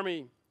U.S.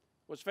 Army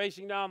was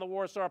facing down the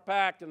Warsaw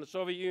Pact and the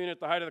Soviet Union at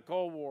the height of the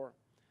Cold War.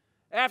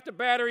 After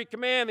battery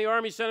command, the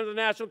Army sent him to the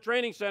National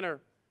Training Center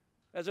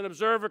as an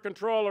observer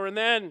controller and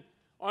then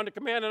on to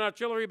command an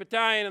artillery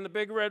battalion in the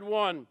Big Red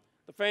 1,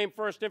 the famed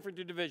 1st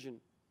Infantry Division.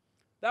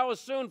 That was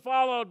soon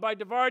followed by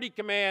Divardi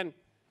Command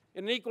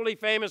in an equally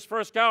famous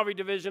 1st Cavalry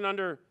Division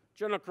under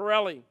General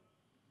Corelli.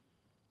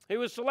 He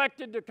was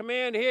selected to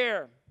command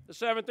here, the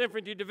 7th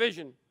Infantry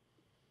Division,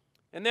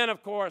 and then,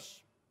 of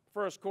course,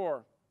 1st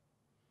Corps.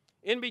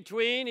 In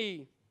between,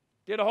 he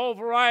did a whole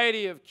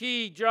variety of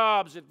key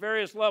jobs at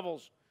various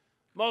levels,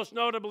 most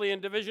notably in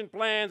division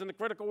plans and the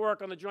critical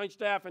work on the Joint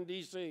Staff in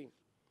D.C.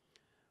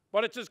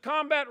 But it's his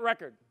combat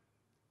record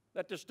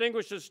that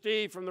distinguishes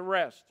Steve from the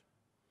rest.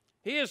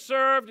 He has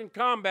served in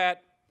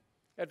combat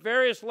at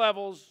various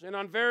levels and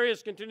on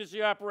various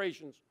contingency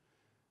operations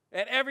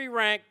at every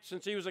rank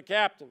since he was a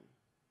captain.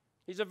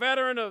 He's a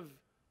veteran of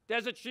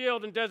Desert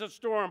Shield and Desert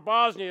Storm,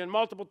 Bosnia, and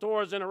multiple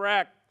tours in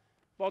Iraq,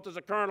 both as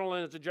a colonel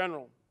and as a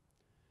general.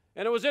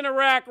 And it was in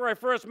Iraq where I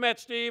first met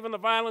Steve on the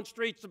violent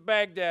streets of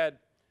Baghdad,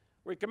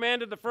 where he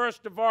commanded the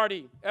 1st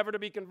Divardi ever to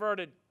be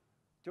converted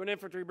to an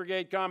infantry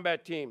brigade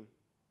combat team.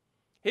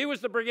 He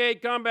was the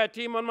brigade combat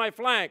team on my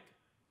flank,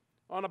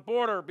 on a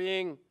border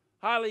being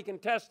highly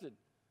contested,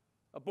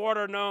 a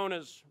border known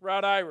as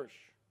Route Irish,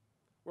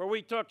 where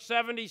we took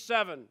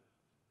 77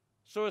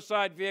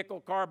 suicide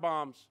vehicle car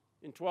bombs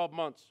in 12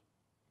 months.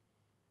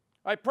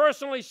 I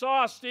personally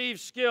saw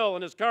Steve's skill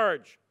and his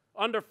courage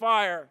under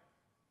fire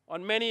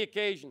on many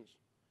occasions,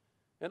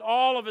 and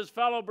all of his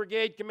fellow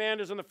brigade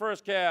commanders in the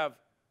 1st Cav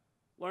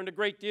learned a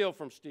great deal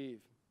from Steve.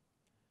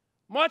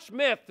 Much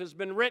myth has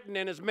been written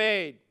and is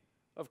made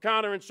of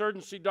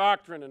counterinsurgency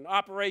doctrine and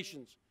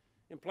operations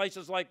in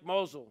places like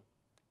Mosul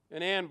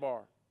and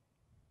Anbar.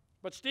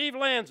 But Steve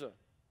Lanza,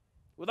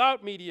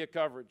 without media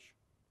coverage,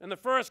 and the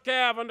 1st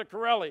Cav under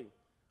Corelli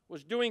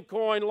was doing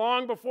coin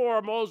long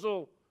before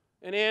Mosul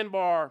and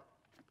Anbar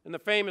and the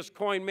famous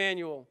coin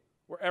manual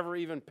were ever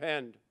even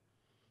penned.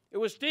 It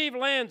was Steve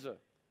Lanza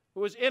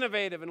who was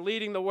innovative and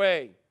leading the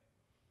way.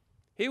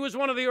 He was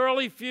one of the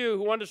early few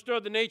who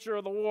understood the nature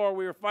of the war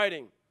we were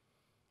fighting,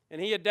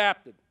 and he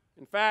adapted.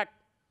 In fact,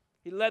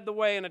 he led the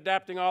way in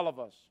adapting all of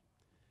us.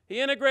 He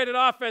integrated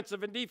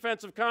offensive and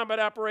defensive combat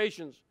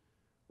operations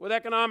with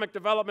economic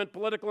development,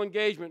 political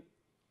engagement.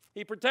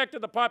 He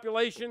protected the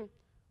population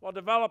while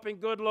developing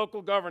good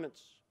local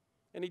governance,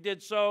 and he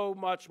did so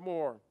much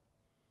more.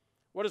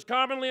 What is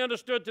commonly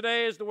understood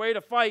today as the way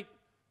to fight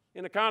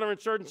in a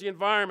counterinsurgency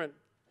environment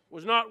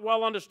was not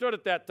well understood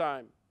at that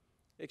time,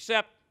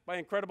 except by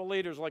incredible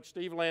leaders like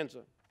Steve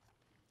Lanza.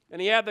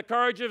 And he had the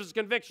courage of his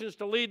convictions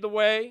to lead the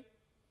way,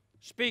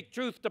 speak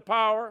truth to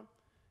power,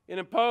 and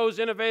impose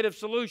innovative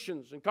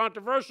solutions and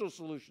controversial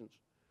solutions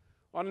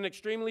on an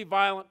extremely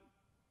violent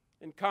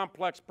and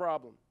complex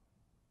problem.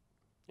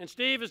 And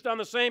Steve has done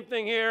the same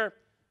thing here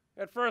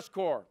at 1st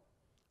Corps,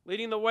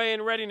 leading the way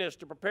in readiness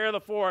to prepare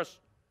the force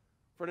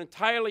for an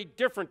entirely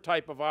different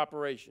type of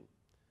operation.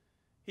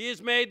 He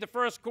has made the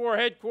 1st Corps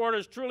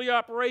headquarters truly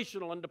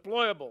operational and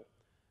deployable,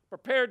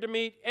 prepared to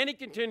meet any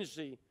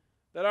contingency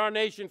that our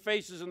nation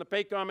faces in the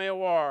PACOM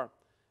AOR,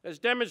 as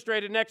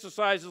demonstrated in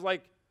exercises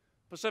like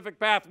Pacific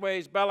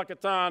Pathways,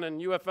 Bala-Katan,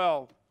 and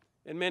UFL,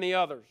 and many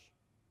others.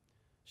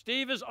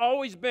 Steve has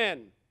always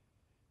been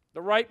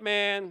the right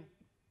man,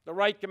 the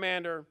right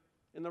commander,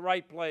 in the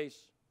right place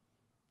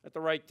at the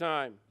right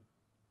time.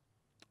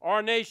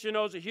 Our nation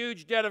owes a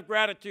huge debt of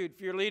gratitude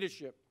for your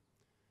leadership.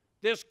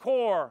 This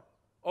Corps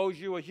owes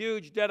you a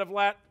huge debt of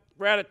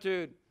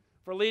gratitude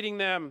for leading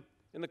them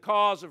in the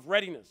cause of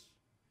readiness.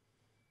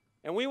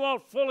 And we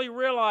won't fully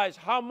realize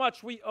how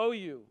much we owe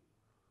you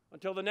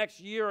until the next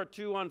year or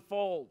two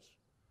unfolds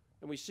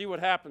and we see what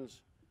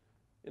happens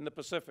in the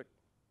Pacific.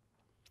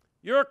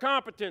 Your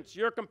competence,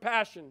 your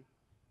compassion,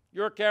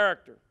 your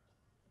character.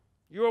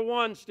 You are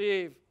one,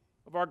 Steve,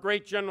 of our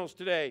great generals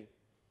today.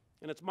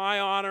 And it's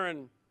my honor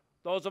and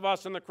those of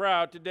us in the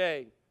crowd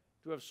today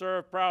to have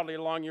served proudly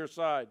along your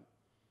side.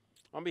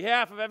 On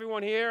behalf of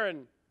everyone here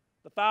and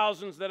the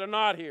thousands that are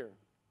not here,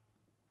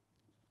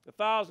 the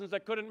thousands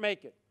that couldn't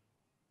make it,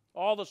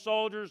 all the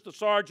soldiers, the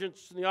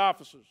sergeants, and the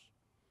officers,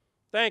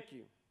 thank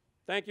you.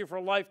 Thank you for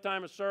a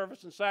lifetime of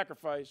service and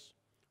sacrifice.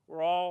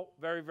 We're all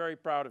very, very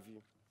proud of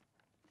you.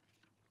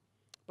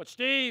 But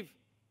Steve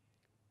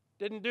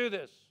didn't do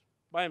this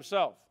by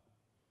himself.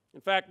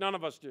 In fact, none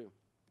of us do.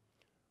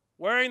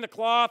 Wearing the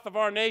cloth of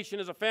our nation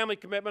is a family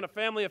commitment, a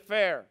family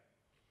affair.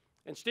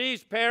 And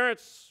Steve's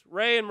parents,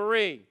 Ray and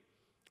Marie,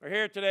 are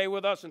here today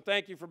with us, and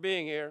thank you for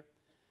being here.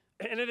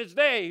 And it is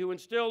they who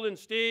instilled in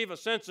Steve a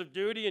sense of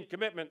duty and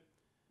commitment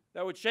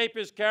that would shape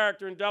his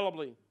character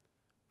indelibly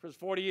for his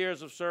 40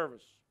 years of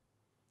service.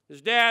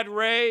 His dad,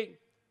 Ray,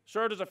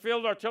 served as a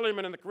field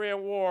artilleryman in the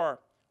Korean War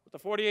with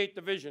the 48th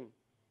Division,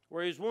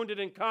 where he was wounded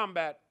in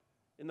combat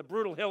in the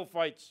brutal hill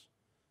fights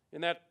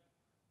in that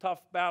tough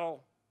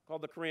battle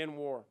called the Korean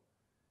War.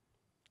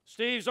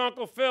 Steve's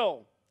uncle,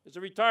 Phil, is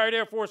a retired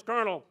Air Force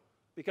colonel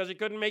because he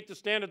couldn't make the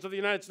standards of the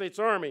United States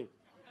Army.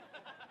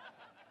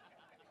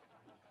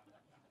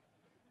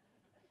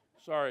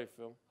 Sorry,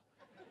 Phil.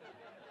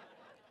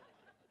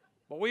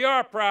 But we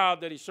are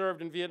proud that he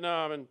served in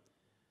Vietnam, and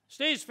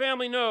Steve's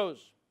family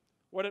knows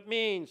what it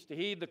means to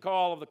heed the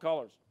call of the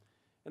colors.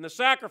 And the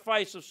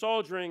sacrifice of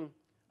soldiering,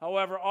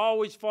 however,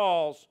 always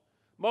falls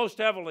most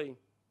heavily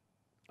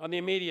on the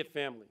immediate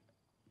family.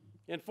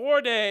 In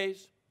 4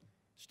 days,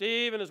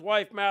 Steve and his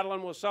wife,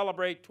 Madeline, will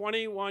celebrate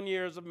 21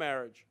 years of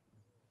marriage.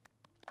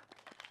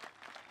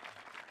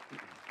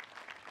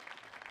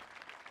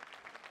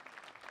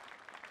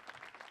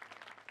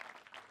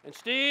 And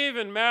Steve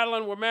and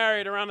Madeline were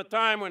married around the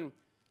time when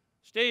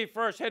Steve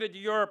first headed to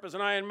Europe as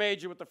an Iron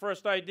Major with the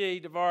 1st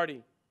ID,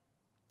 Vardy.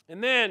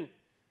 And then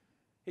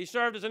he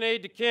served as an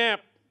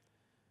aide-de-camp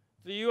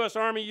to the U.S.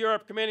 Army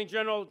Europe Commanding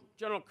General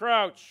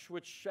Crouch,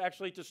 which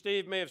actually to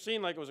Steve may have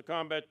seemed like it was a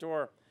combat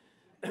tour.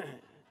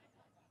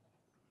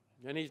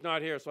 And he's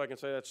not here, so I can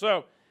say that.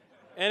 So,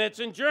 and it's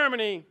in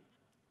Germany,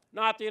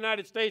 not the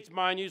United States,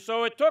 mind you.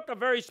 So it took a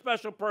very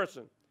special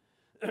person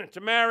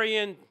to marry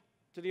into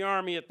the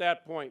Army at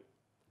that point.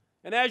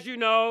 And as you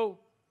know,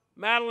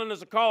 Madeline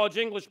is a college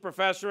English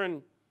professor,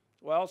 and,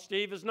 well,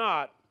 Steve is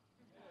not.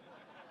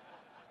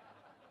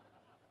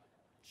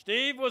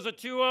 Steve was a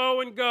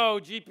 2.0 and go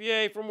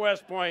GPA from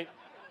West Point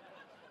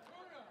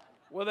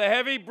with a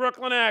heavy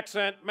Brooklyn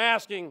accent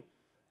masking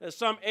as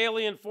some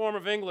alien form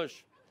of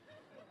English.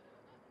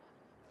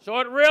 So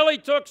it really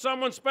took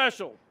someone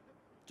special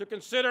to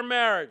consider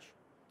marriage.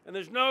 And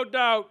there's no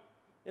doubt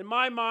in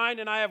my mind,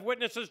 and I have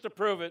witnesses to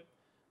prove it,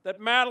 that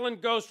Madeline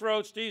ghost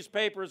wrote Steve's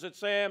papers at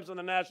SAMS and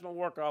the National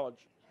War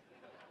College.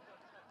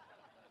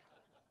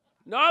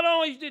 Not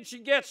only did she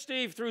get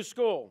Steve through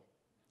school,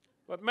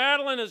 but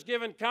Madeline has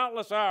given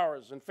countless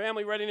hours in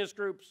family readiness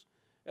groups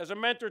as a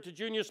mentor to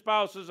junior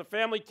spouses, a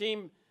family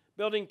team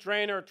building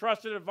trainer, a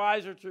trusted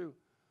advisor to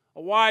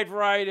a wide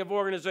variety of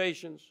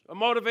organizations, a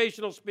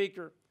motivational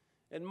speaker,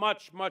 and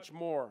much, much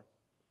more.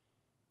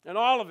 And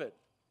all of it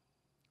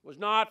was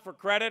not for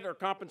credit or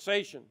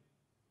compensation.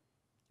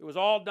 It was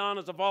all done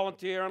as a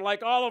volunteer, and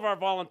like all of our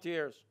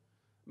volunteers,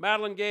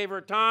 Madeline gave her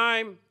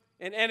time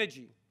and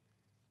energy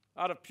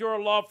out of pure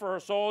love for her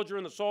soldier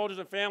and the soldiers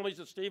and families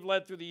that Steve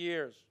led through the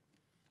years.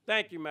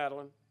 Thank you,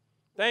 Madeline.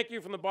 Thank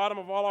you from the bottom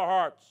of all our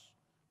hearts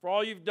for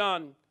all you've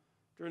done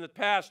during the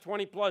past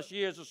 20-plus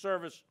years of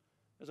service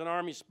as an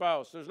Army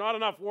spouse. There's not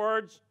enough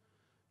words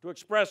to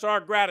express our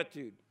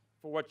gratitude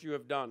for what you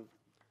have done.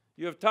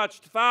 You have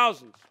touched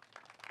thousands.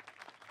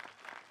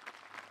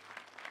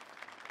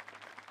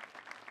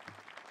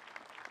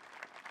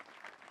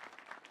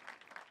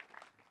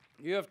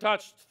 You have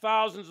touched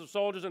thousands of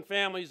soldiers and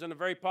families in a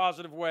very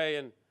positive way,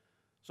 and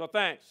so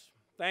thanks.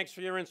 Thanks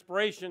for your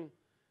inspiration.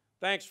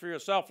 Thanks for your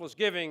selfless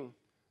giving.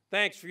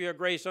 Thanks for your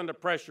grace under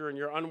pressure and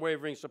your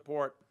unwavering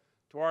support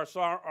to our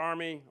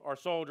Army, our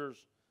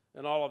soldiers,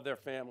 and all of their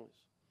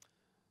families.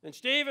 And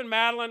Steve and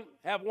Madeline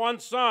have one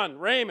son,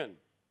 Raymond,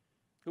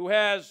 who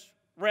has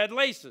red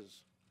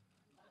laces.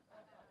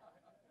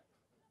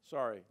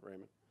 Sorry,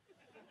 Raymond.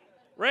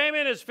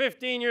 Raymond is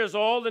 15 years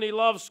old, and he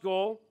loves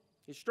school.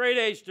 He's a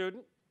straight-A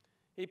student.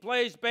 He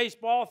plays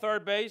baseball,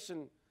 third base,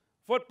 and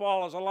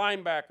football as a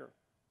linebacker.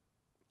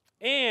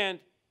 And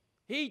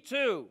he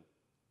too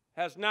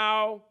has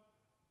now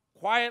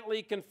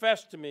quietly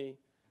confessed to me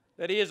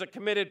that he is a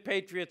committed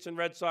Patriots and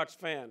Red Sox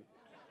fan.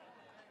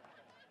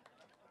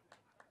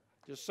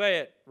 Just say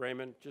it,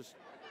 Raymond. Just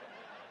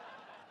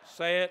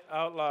say it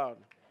out loud.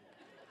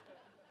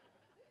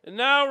 And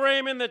now,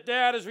 Raymond, that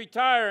Dad is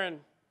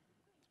retiring,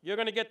 you're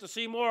going to get to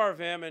see more of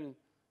him, and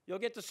you'll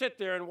get to sit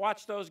there and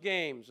watch those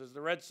games as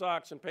the Red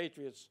Sox and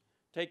Patriots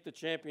take the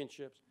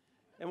championships,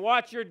 and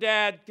watch your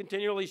dad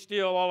continually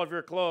steal all of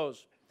your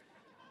clothes.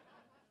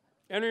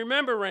 And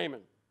remember,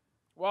 Raymond,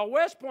 while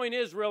West Point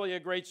is really a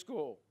great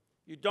school,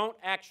 you don't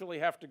actually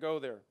have to go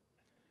there.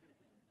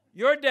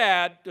 Your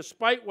dad,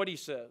 despite what he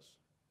says,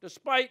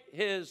 despite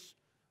his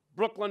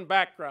Brooklyn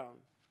background,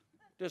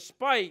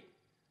 despite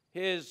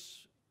his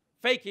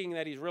faking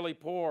that he's really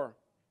poor,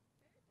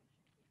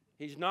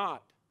 he's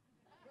not.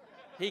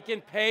 He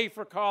can pay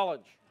for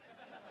college.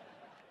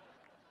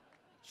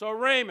 So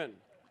Raymond,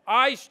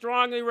 I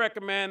strongly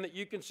recommend that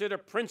you consider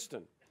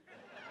Princeton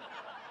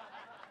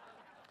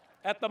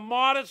at the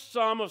modest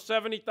sum of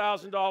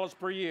 $70,000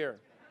 per year.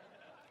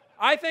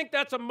 I think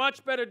that's a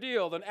much better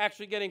deal than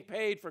actually getting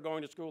paid for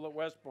going to school at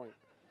West Point.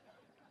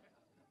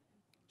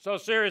 So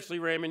seriously,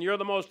 Raymond, you're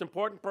the most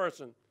important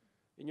person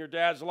in your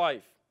dad's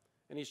life,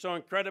 and he's so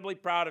incredibly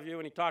proud of you,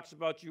 and he talks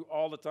about you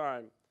all the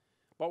time.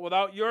 But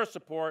without your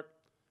support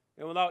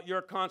and without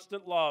your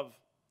constant love,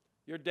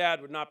 your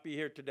dad would not be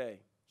here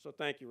today. So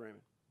thank you,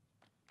 Raymond.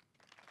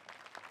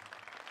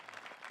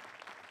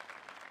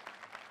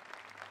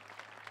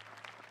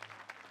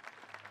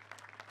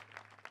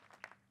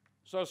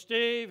 So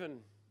Steve and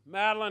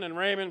Madeline and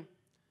Raymond,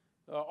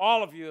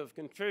 all of you have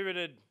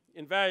contributed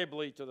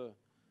invaluably to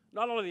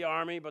not only the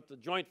Army, but the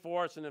Joint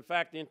Force, and in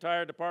fact the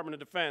entire Department of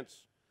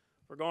Defense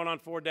for going on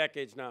 4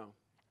 decades now.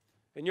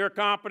 And your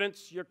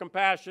competence, your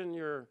compassion,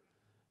 your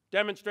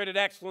demonstrated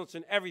excellence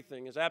in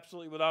everything is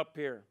absolutely without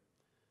peer.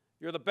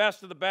 You're the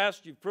best of the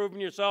best. You've proven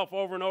yourself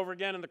over and over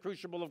again in the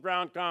crucible of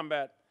ground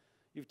combat.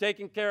 You've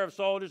taken care of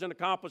soldiers and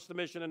accomplished the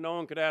mission, and no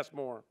one could ask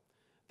more.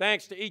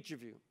 Thanks to each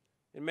of you,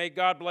 and may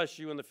God bless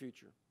you in the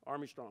future.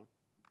 Army strong.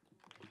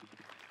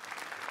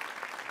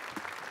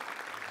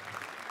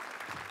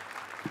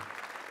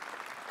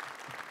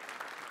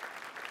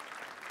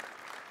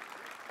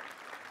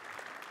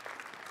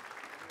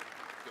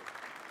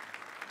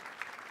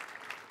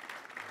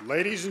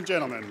 Ladies and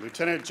gentlemen,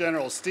 Lieutenant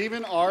General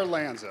Stephen R.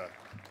 Lanza.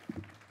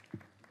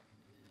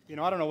 You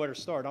know, I don't know where to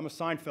start. I'm a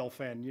Seinfeld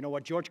fan. You know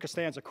what? George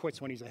Costanza quits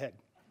when he's ahead.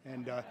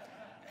 And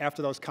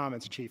after those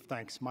comments, Chief,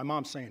 thanks. My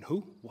mom's saying,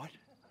 who? What?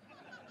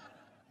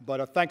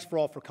 But thanks for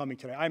all for coming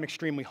today. I'm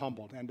extremely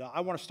humbled. And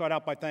I want to start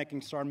out by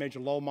thanking Sergeant Major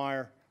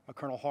Lohmeyer,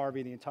 Colonel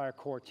Harvey, the entire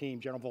Corps team,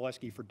 General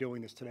Volesky for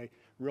doing this today.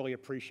 Really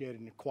appreciate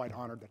it and quite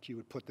honored that you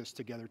would put this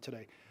together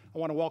today. I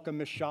want to welcome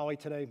Ms. Shally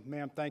today.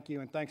 Ma'am, thank you,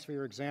 and thanks for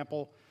your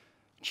example.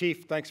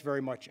 Chief, thanks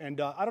very much. And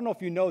I don't know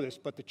if you know this,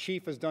 but the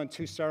Chief has done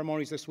 2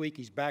 ceremonies this week.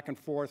 He's back and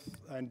forth,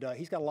 and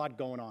he's got a lot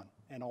going on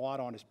and a lot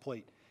on his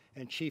plate.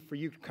 And Chief, for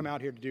you to come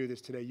out here to do this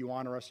today, you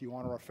honor us, you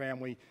honor our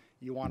family,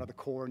 you honor the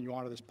Corps, and you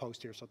honor this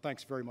post here. So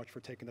thanks very much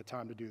for taking the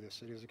time to do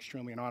this. It is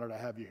extremely an honor to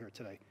have you here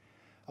today.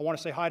 I want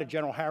to say hi to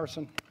General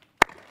Harrison.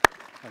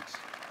 Thanks.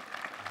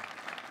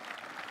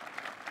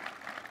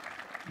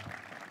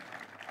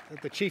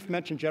 The Chief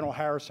mentioned General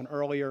Harrison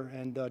earlier,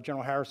 and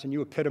General Harrison,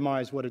 you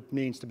epitomize what it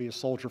means to be a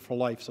soldier for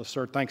life. So,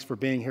 sir, thanks for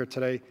being here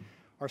today.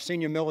 Our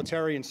senior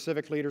military and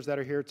civic leaders that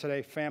are here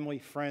today, family,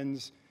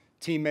 friends,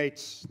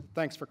 teammates,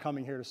 thanks for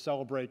coming here to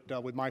celebrate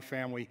with my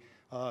family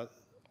our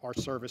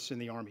service in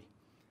the Army.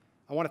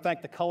 I want to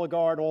thank the Color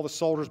Guard, all the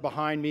soldiers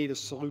behind me, the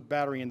salute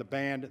battery and the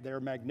band.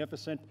 They're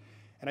magnificent.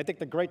 And I think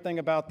the great thing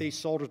about these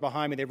soldiers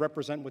behind me, they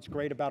represent what's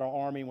great about our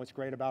Army and what's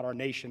great about our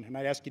nation. And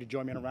I'd ask you to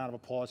join me in a round of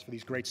applause for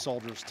these great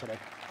soldiers today.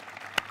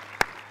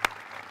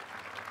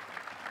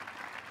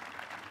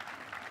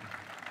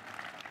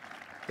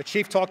 The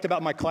Chief talked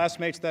about my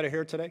classmates that are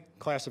here today,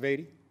 class of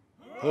 '80.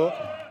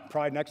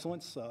 Pride and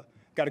excellence.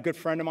 Got a good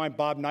friend of mine,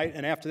 Bob Knight,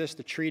 and after this,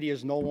 the treaty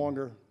is no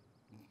longer,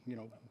 you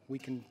know, we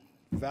can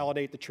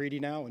validate the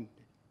treaty now, and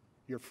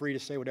you're free to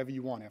say whatever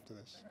you want after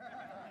this.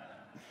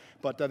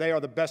 But they are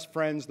the best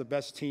friends, the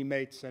best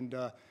teammates, and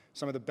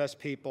some of the best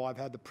people I've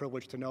had the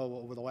privilege to know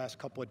over the last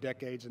couple of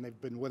decades, and they've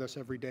been with us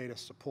every day to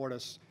support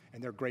us,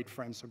 and they're great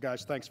friends. So,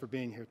 guys, thanks for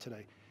being here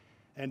today.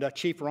 And,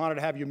 Chief, we're honored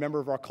to have you a member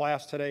of our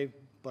class today,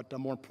 but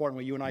more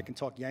importantly, you and I can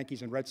talk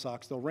Yankees and Red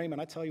Sox. Though,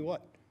 Raymond, I tell you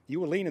what,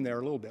 you were leaning there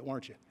a little bit,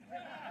 weren't you?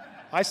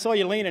 I saw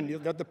you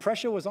leaning. The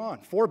pressure was on.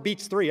 4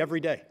 beats 3 every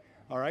day,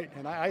 all right?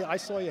 And I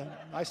saw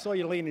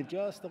you leaning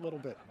just a little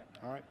bit,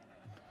 all right?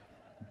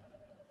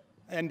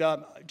 And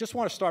just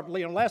want to start,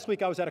 you know, last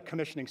week I was at a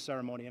commissioning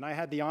ceremony, and I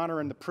had the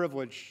honor and the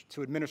privilege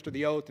to administer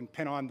the oath and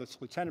pin on the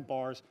lieutenant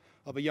bars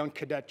of a young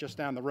cadet just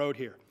down the road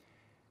here.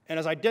 And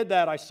as I did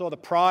that, I saw the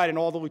pride in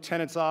all the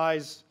lieutenants'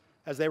 eyes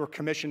as they were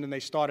commissioned and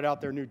they started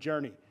out their new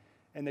journey.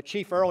 And the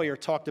Chief earlier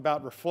talked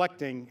about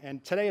reflecting,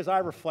 and today as I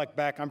reflect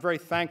back, I'm very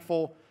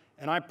thankful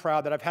and I'm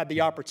proud that I've had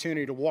the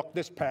opportunity to walk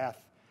this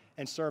path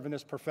and serve in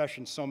this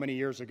profession so many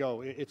years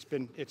ago. It's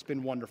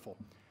been wonderful.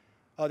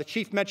 The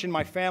Chief mentioned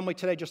my family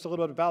today, just a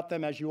little bit about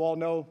them. As you all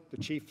know, the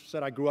Chief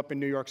said I grew up in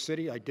New York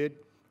City. I did.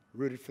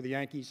 Rooted for the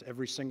Yankees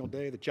every single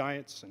day, the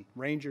Giants and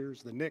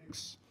Rangers, the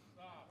Knicks.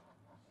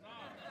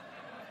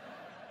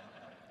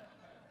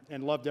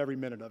 And loved every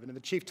minute of it. And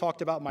the Chief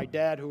talked about my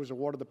dad, who was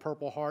awarded the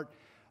Purple Heart.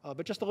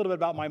 But just a little bit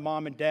about my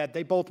mom and dad.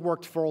 They both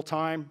worked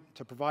full-time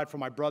to provide for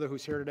my brother,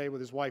 who's here today with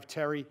his wife,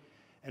 Terry,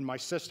 and my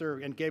sister,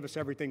 and gave us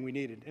everything we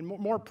needed. And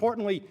more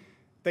importantly,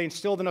 they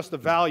instilled in us the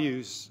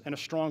values and a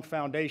strong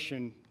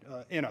foundation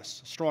in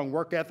us, a strong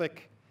work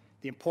ethic,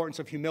 the importance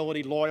of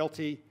humility,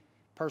 loyalty,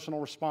 personal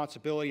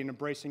responsibility, and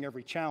embracing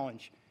every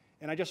challenge.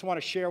 And I just want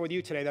to share with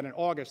you today that in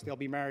August, they'll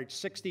be married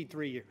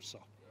 63 years. So.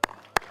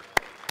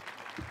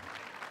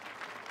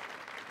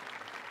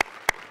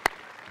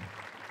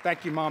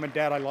 Thank you, Mom and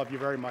Dad. I love you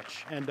very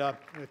much. And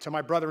to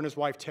my brother and his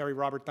wife, Terry,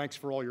 Robert, thanks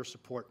for all your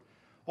support.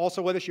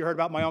 Also with us, you heard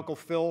about my Uncle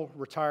Phil,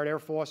 retired Air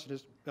Force,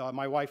 and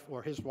my wife,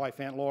 or his wife,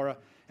 Aunt Laura,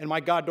 and my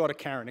goddaughter,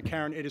 Karen. And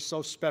Karen, it is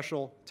so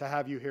special to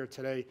have you here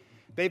today.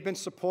 They've been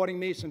supporting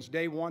me since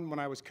day one when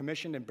I was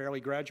commissioned and barely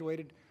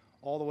graduated,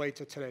 all the way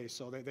to today.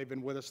 So they've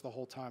been with us the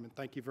whole time, and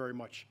thank you very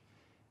much.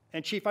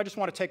 And Chief, I just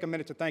want to take a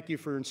minute to thank you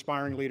for your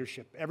inspiring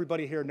leadership.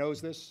 Everybody here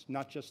knows this,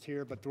 not just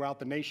here, but throughout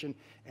the nation,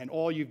 and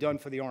all you've done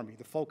for the Army.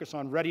 The focus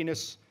on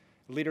readiness,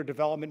 leader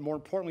development, more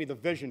importantly, the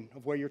vision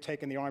of where you're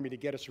taking the Army to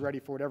get us ready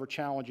for whatever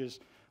challenges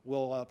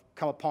will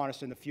come upon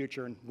us in the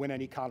future and win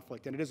any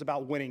conflict. And it is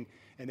about winning,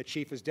 and the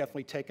Chief has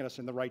definitely taken us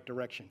in the right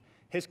direction.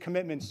 His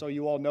commitment, so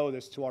you all know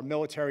this, to our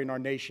military and our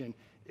nation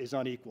is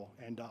unequal.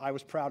 And I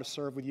was proud to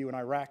serve with you in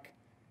Iraq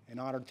and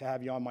honored to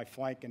have you on my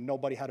flank, and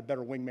nobody had a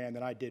better wingman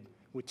than I did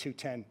with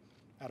 210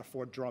 out of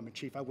Fort Drum. And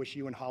Chief, I wish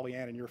you and Holly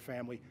Ann and your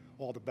family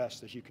all the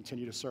best as you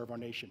continue to serve our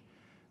nation.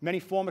 Many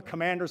former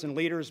commanders and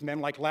leaders, men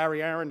like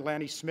Larry Aaron,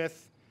 Lanny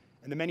Smith,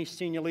 and the many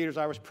senior leaders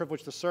I was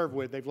privileged to serve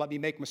with, they've let me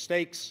make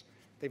mistakes,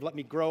 they've let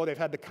me grow, they've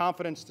had the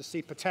confidence to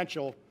see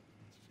potential,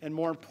 and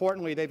more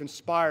importantly, they've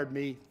inspired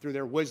me through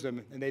their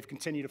wisdom, and they've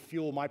continued to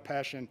fuel my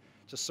passion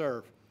to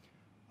serve.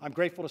 I'm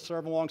grateful to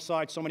serve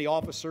alongside so many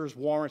officers,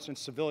 warrants, and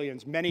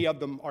civilians. Many of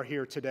them are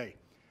here today.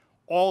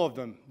 All of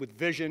them with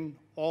vision,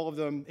 all of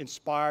them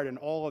inspired, and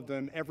all of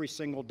them every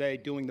single day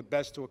doing the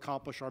best to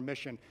accomplish our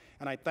mission.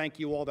 And I thank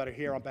you all that are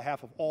here on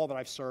behalf of all that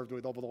I've served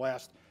with over the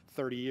last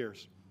 30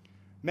 years.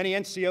 Many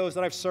NCOs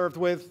that I've served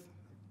with,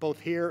 both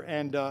here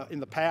and in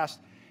the past,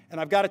 and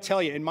I've got to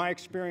tell you, in my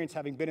experience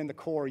having been in the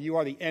Corps, you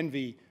are the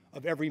envy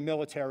of every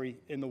military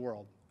in the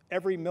world.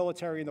 Every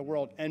military in the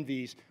world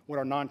envies what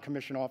our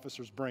non-commissioned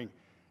officers bring.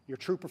 You're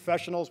true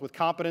professionals with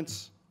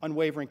competence,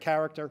 unwavering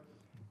character.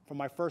 From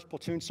my first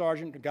platoon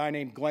sergeant, a guy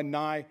named Glenn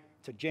Nye,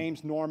 to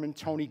James Norman,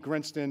 Tony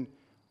Grinston,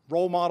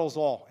 role models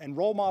all, and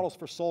role models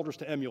for soldiers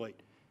to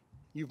emulate.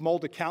 You've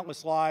molded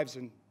countless lives,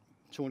 and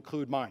to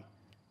include mine.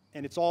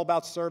 And it's all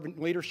about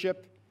servant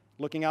leadership,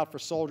 looking out for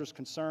soldiers'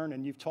 concern,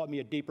 and you've taught me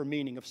a deeper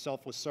meaning of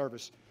selfless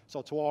service.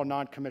 So to all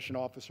non-commissioned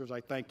officers,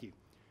 I thank you.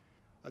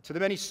 To the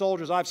many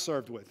soldiers I've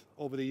served with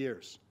over the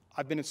years,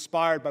 I've been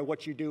inspired by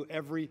what you do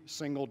every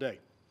single day.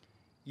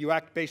 You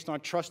act based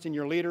on trust in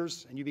your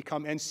leaders, and you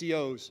become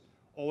NCOs,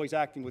 always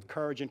acting with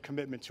courage and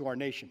commitment to our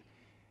nation.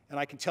 And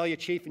I can tell you,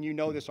 Chief, and you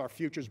know this, our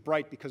future's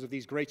bright because of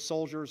these great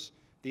soldiers,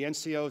 the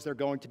NCOs they're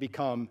going to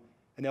become,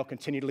 and they'll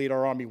continue to lead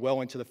our Army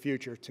well into the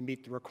future to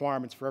meet the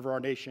requirements forever our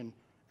nation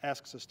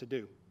asks us to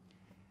do.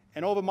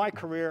 And over my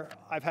career,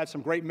 I've had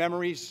some great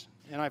memories,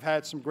 and I've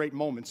had some great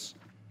moments.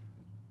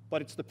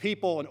 But it's the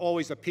people, and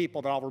always the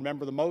people, that I'll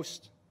remember the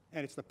most,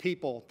 and it's the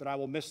people that I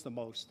will miss the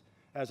most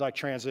as I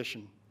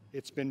transition.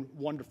 It's been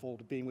wonderful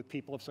to being with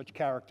people of such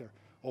character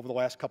over the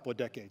last couple of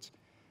decades.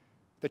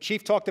 The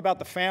Chief talked about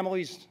the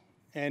families,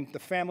 and the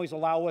families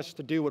allow us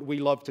to do what we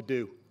love to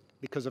do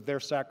because of their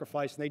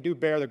sacrifice, and they do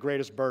bear the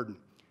greatest burden.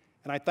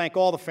 And I thank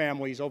all the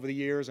families over the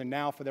years and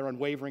now for their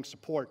unwavering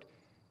support.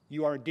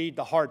 You are indeed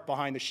the heart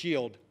behind the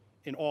shield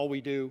in all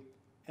we do,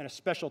 and a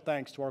special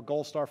thanks to our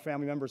Gold Star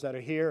family members that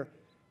are here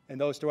and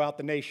those throughout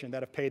the nation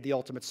that have paid the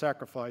ultimate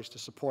sacrifice to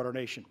support our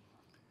nation.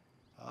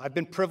 I've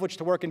been privileged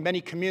to work in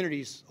many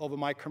communities over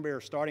my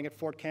career, starting at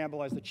Fort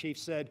Campbell, as the Chief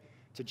said,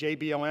 to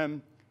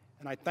JBLM,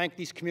 and I thank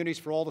these communities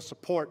for all the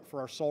support for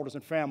our soldiers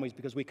and families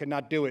because we could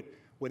not do it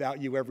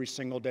without you every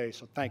single day,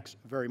 so thanks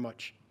very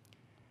much.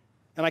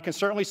 And I can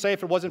certainly say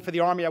if it wasn't for the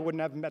Army, I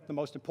wouldn't have met the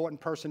most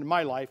important person in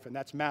my life, and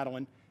that's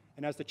Madeline.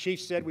 And as the Chief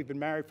said, we've been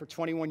married for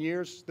 21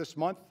 years this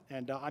month,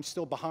 and I'm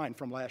still behind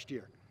from last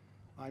year.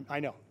 I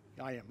know,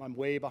 I am. I'm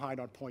way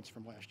behind on points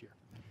from last year.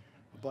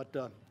 But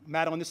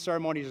Madeline, this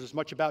ceremony is as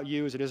much about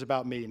you as it is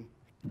about me. And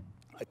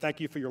I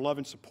thank you for your love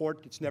and support.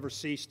 It's never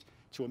ceased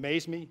to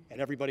amaze me and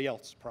everybody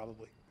else,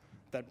 probably.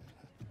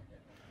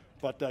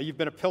 But you've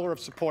been a pillar of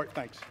support.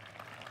 Thanks.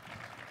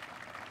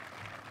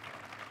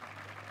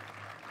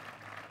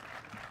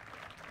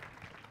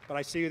 But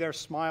I see you there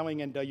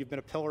smiling, and you've been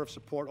a pillar of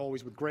support,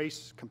 always with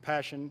grace,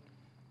 compassion,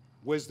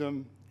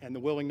 wisdom, and the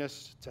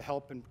willingness to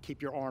help and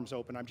keep your arms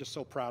open. I'm just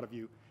so proud of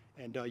you.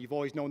 And you've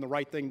always known the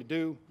right thing to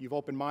do. You've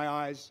opened my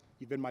eyes.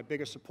 You've been my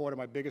biggest supporter,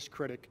 my biggest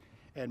critic,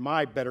 and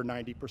my better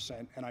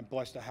 90%. And I'm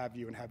blessed to have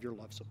you and have your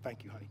love. So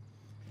thank you, honey.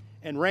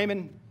 And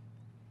Raymond,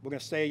 we're going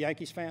to stay a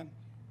Yankees fan?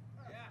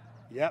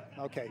 Yep,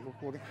 okay.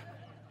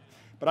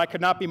 But I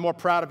could not be more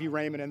proud of you,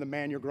 Raymond, and the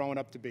man you're growing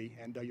up to be.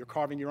 And you're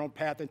carving your own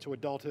path into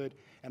adulthood,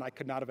 and I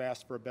could not have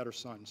asked for a better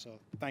son. So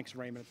thanks,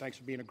 Raymond. Thanks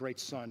for being a great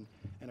son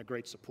and a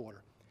great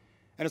supporter.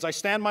 And as I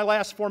stand my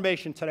last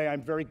formation today,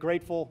 I'm very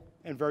grateful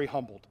and very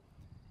humbled.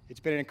 It's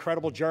been an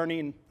incredible journey,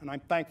 and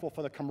I'm thankful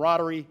for the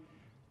camaraderie,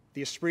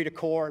 the esprit de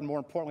corps, and more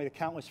importantly, the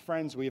countless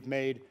friends we have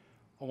made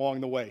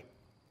along the way.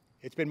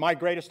 It's been my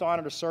greatest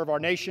honor to serve our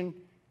nation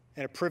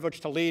and a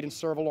privilege to lead and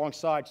serve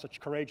alongside such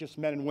courageous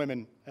men and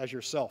women as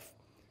yourself.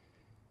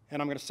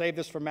 And I'm going to save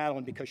this for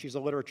Madeline because she's a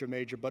literature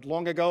major, but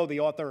long ago, the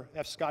author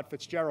F. Scott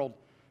Fitzgerald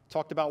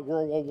talked about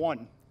World War I,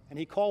 and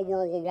he called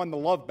World War I the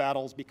love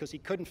battles because he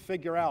couldn't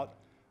figure out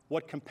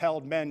what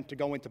compelled men to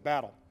go into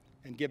battle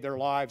and give their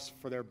lives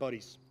for their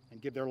buddies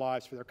and give their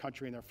lives for their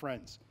country and their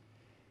friends.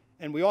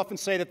 And we often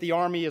say that the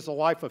Army is a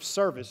life of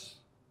service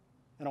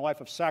and a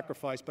life of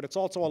sacrifice, but it's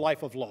also a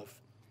life of love.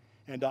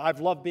 And I've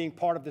loved being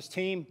part of this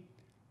team.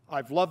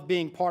 I've loved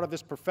being part of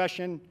this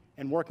profession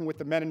and working with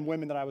the men and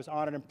women that I was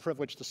honored and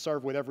privileged to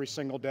serve with every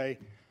single day.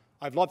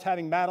 I've loved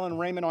having Madeline and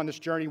Raymond on this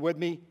journey with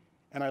me,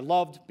 and I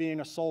loved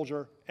being a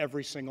soldier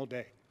every single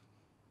day.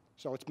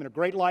 So it's been a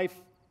great life.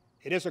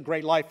 It is a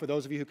great life for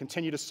those of you who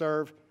continue to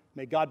serve.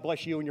 May God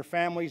bless you and your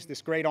families,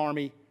 this great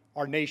Army,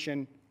 our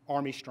nation,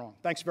 Army strong.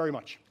 Thanks very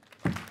much.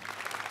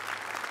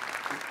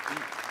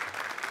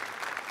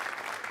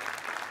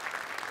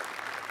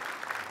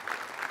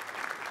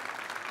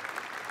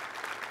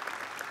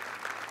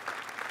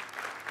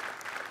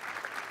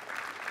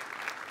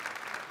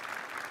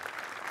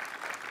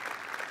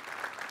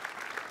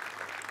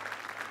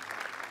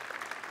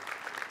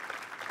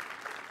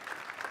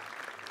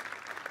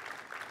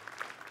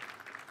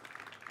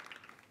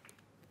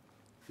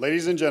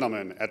 Ladies and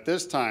gentlemen, at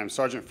this time,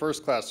 Sergeant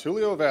First Class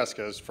Julio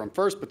Vasquez from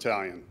 1st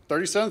Battalion,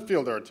 37th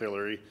Field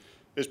Artillery,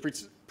 is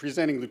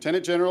presenting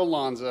Lieutenant General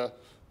Lanza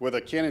with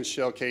a cannon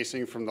shell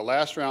casing from the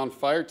last round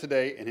fired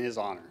today in his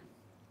honor.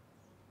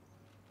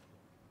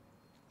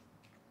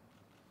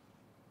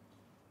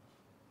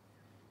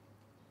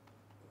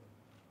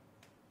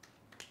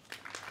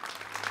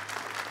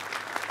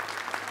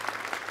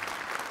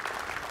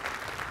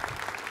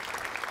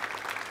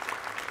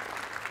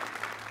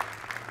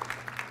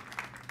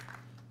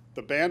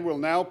 The band will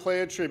now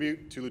play a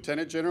tribute to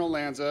Lieutenant General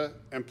Lanza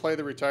and play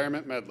the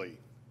retirement medley.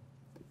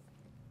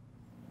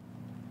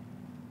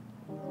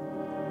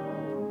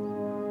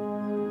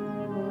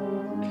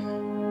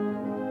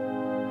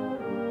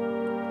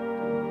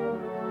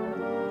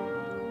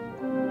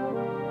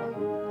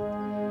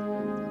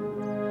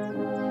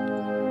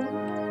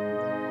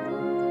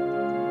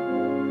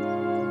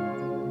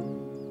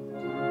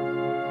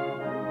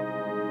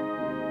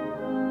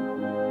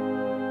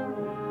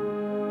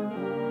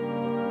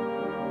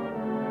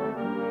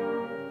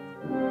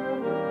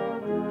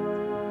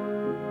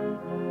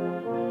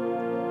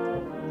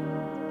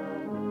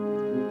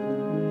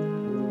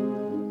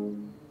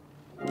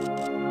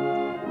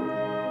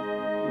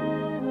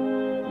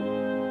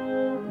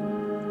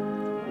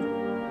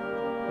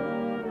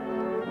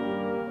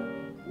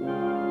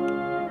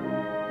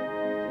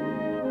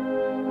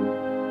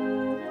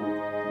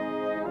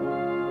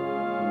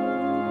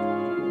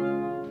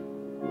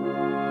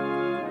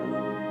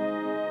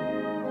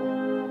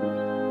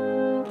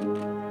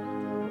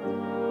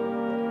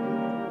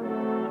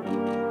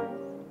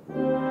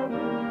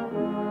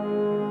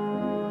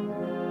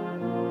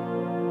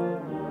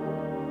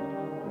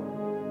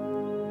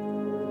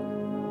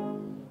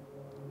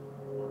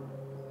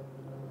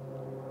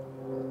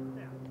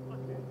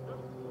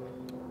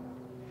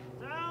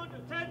 Sound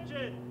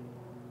attention!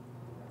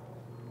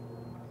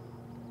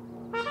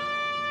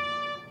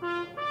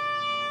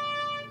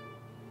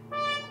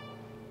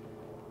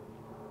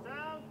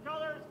 Sound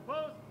colors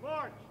post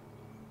march!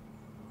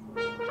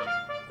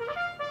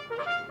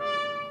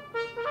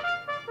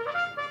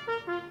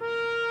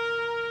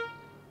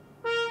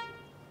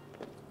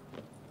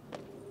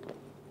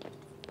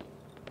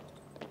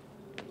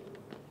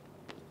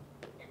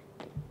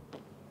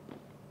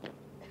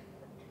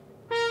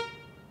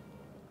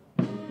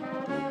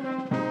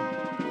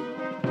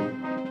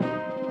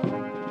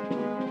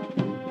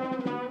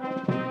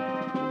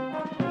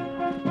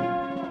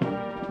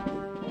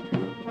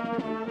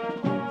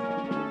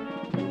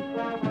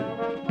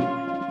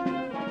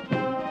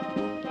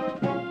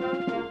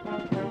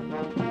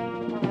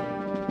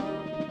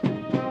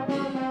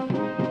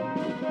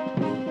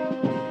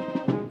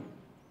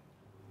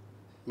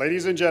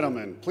 Ladies and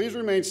gentlemen, please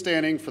remain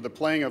standing for the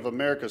playing of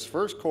America's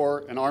First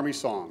Corps and Army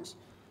songs.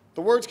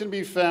 The words can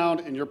be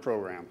found in your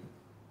program.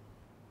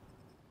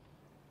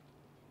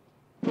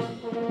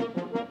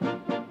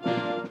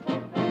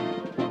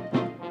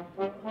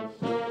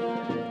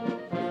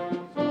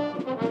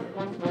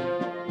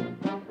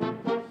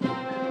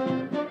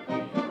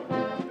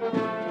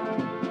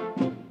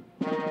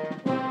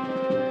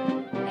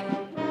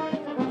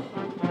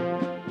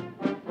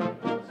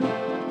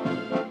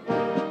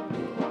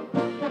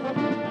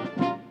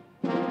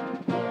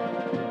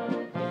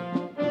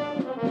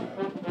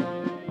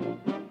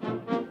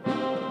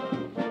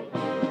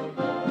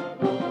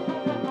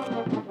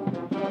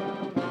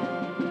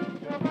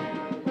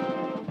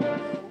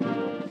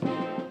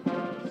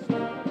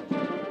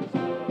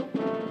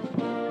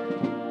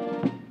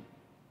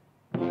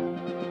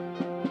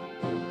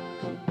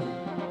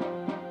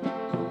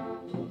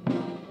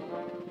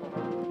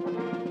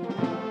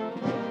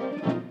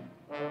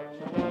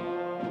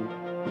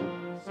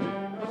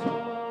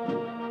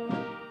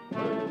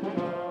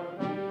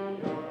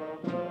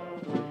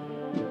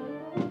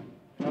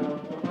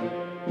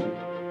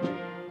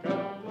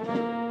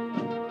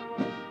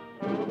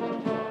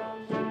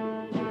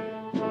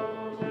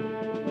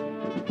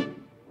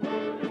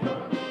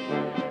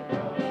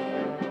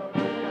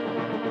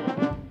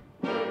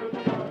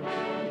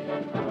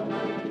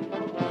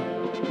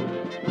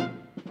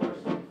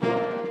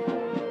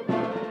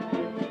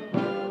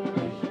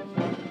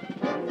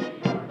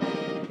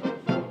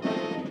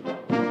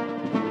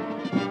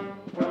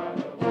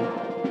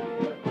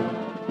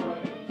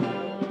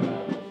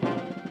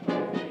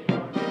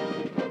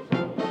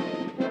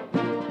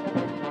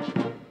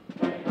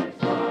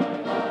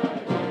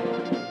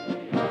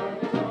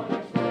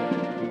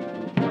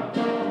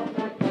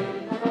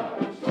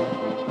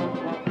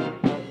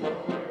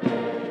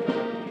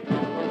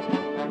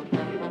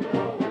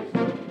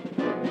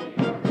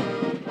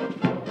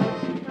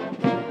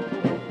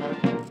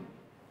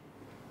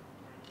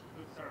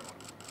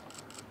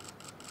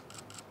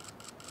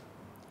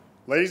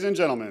 Ladies and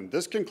gentlemen,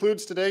 this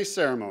concludes today's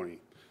ceremony.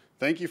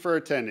 Thank you for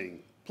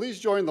attending. Please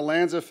join the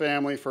Lanza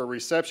family for a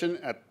reception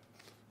at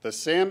the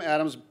Sam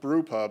Adams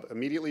Brew Pub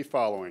immediately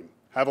following.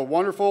 Have a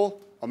wonderful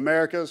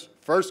America's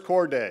First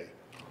Corps Day.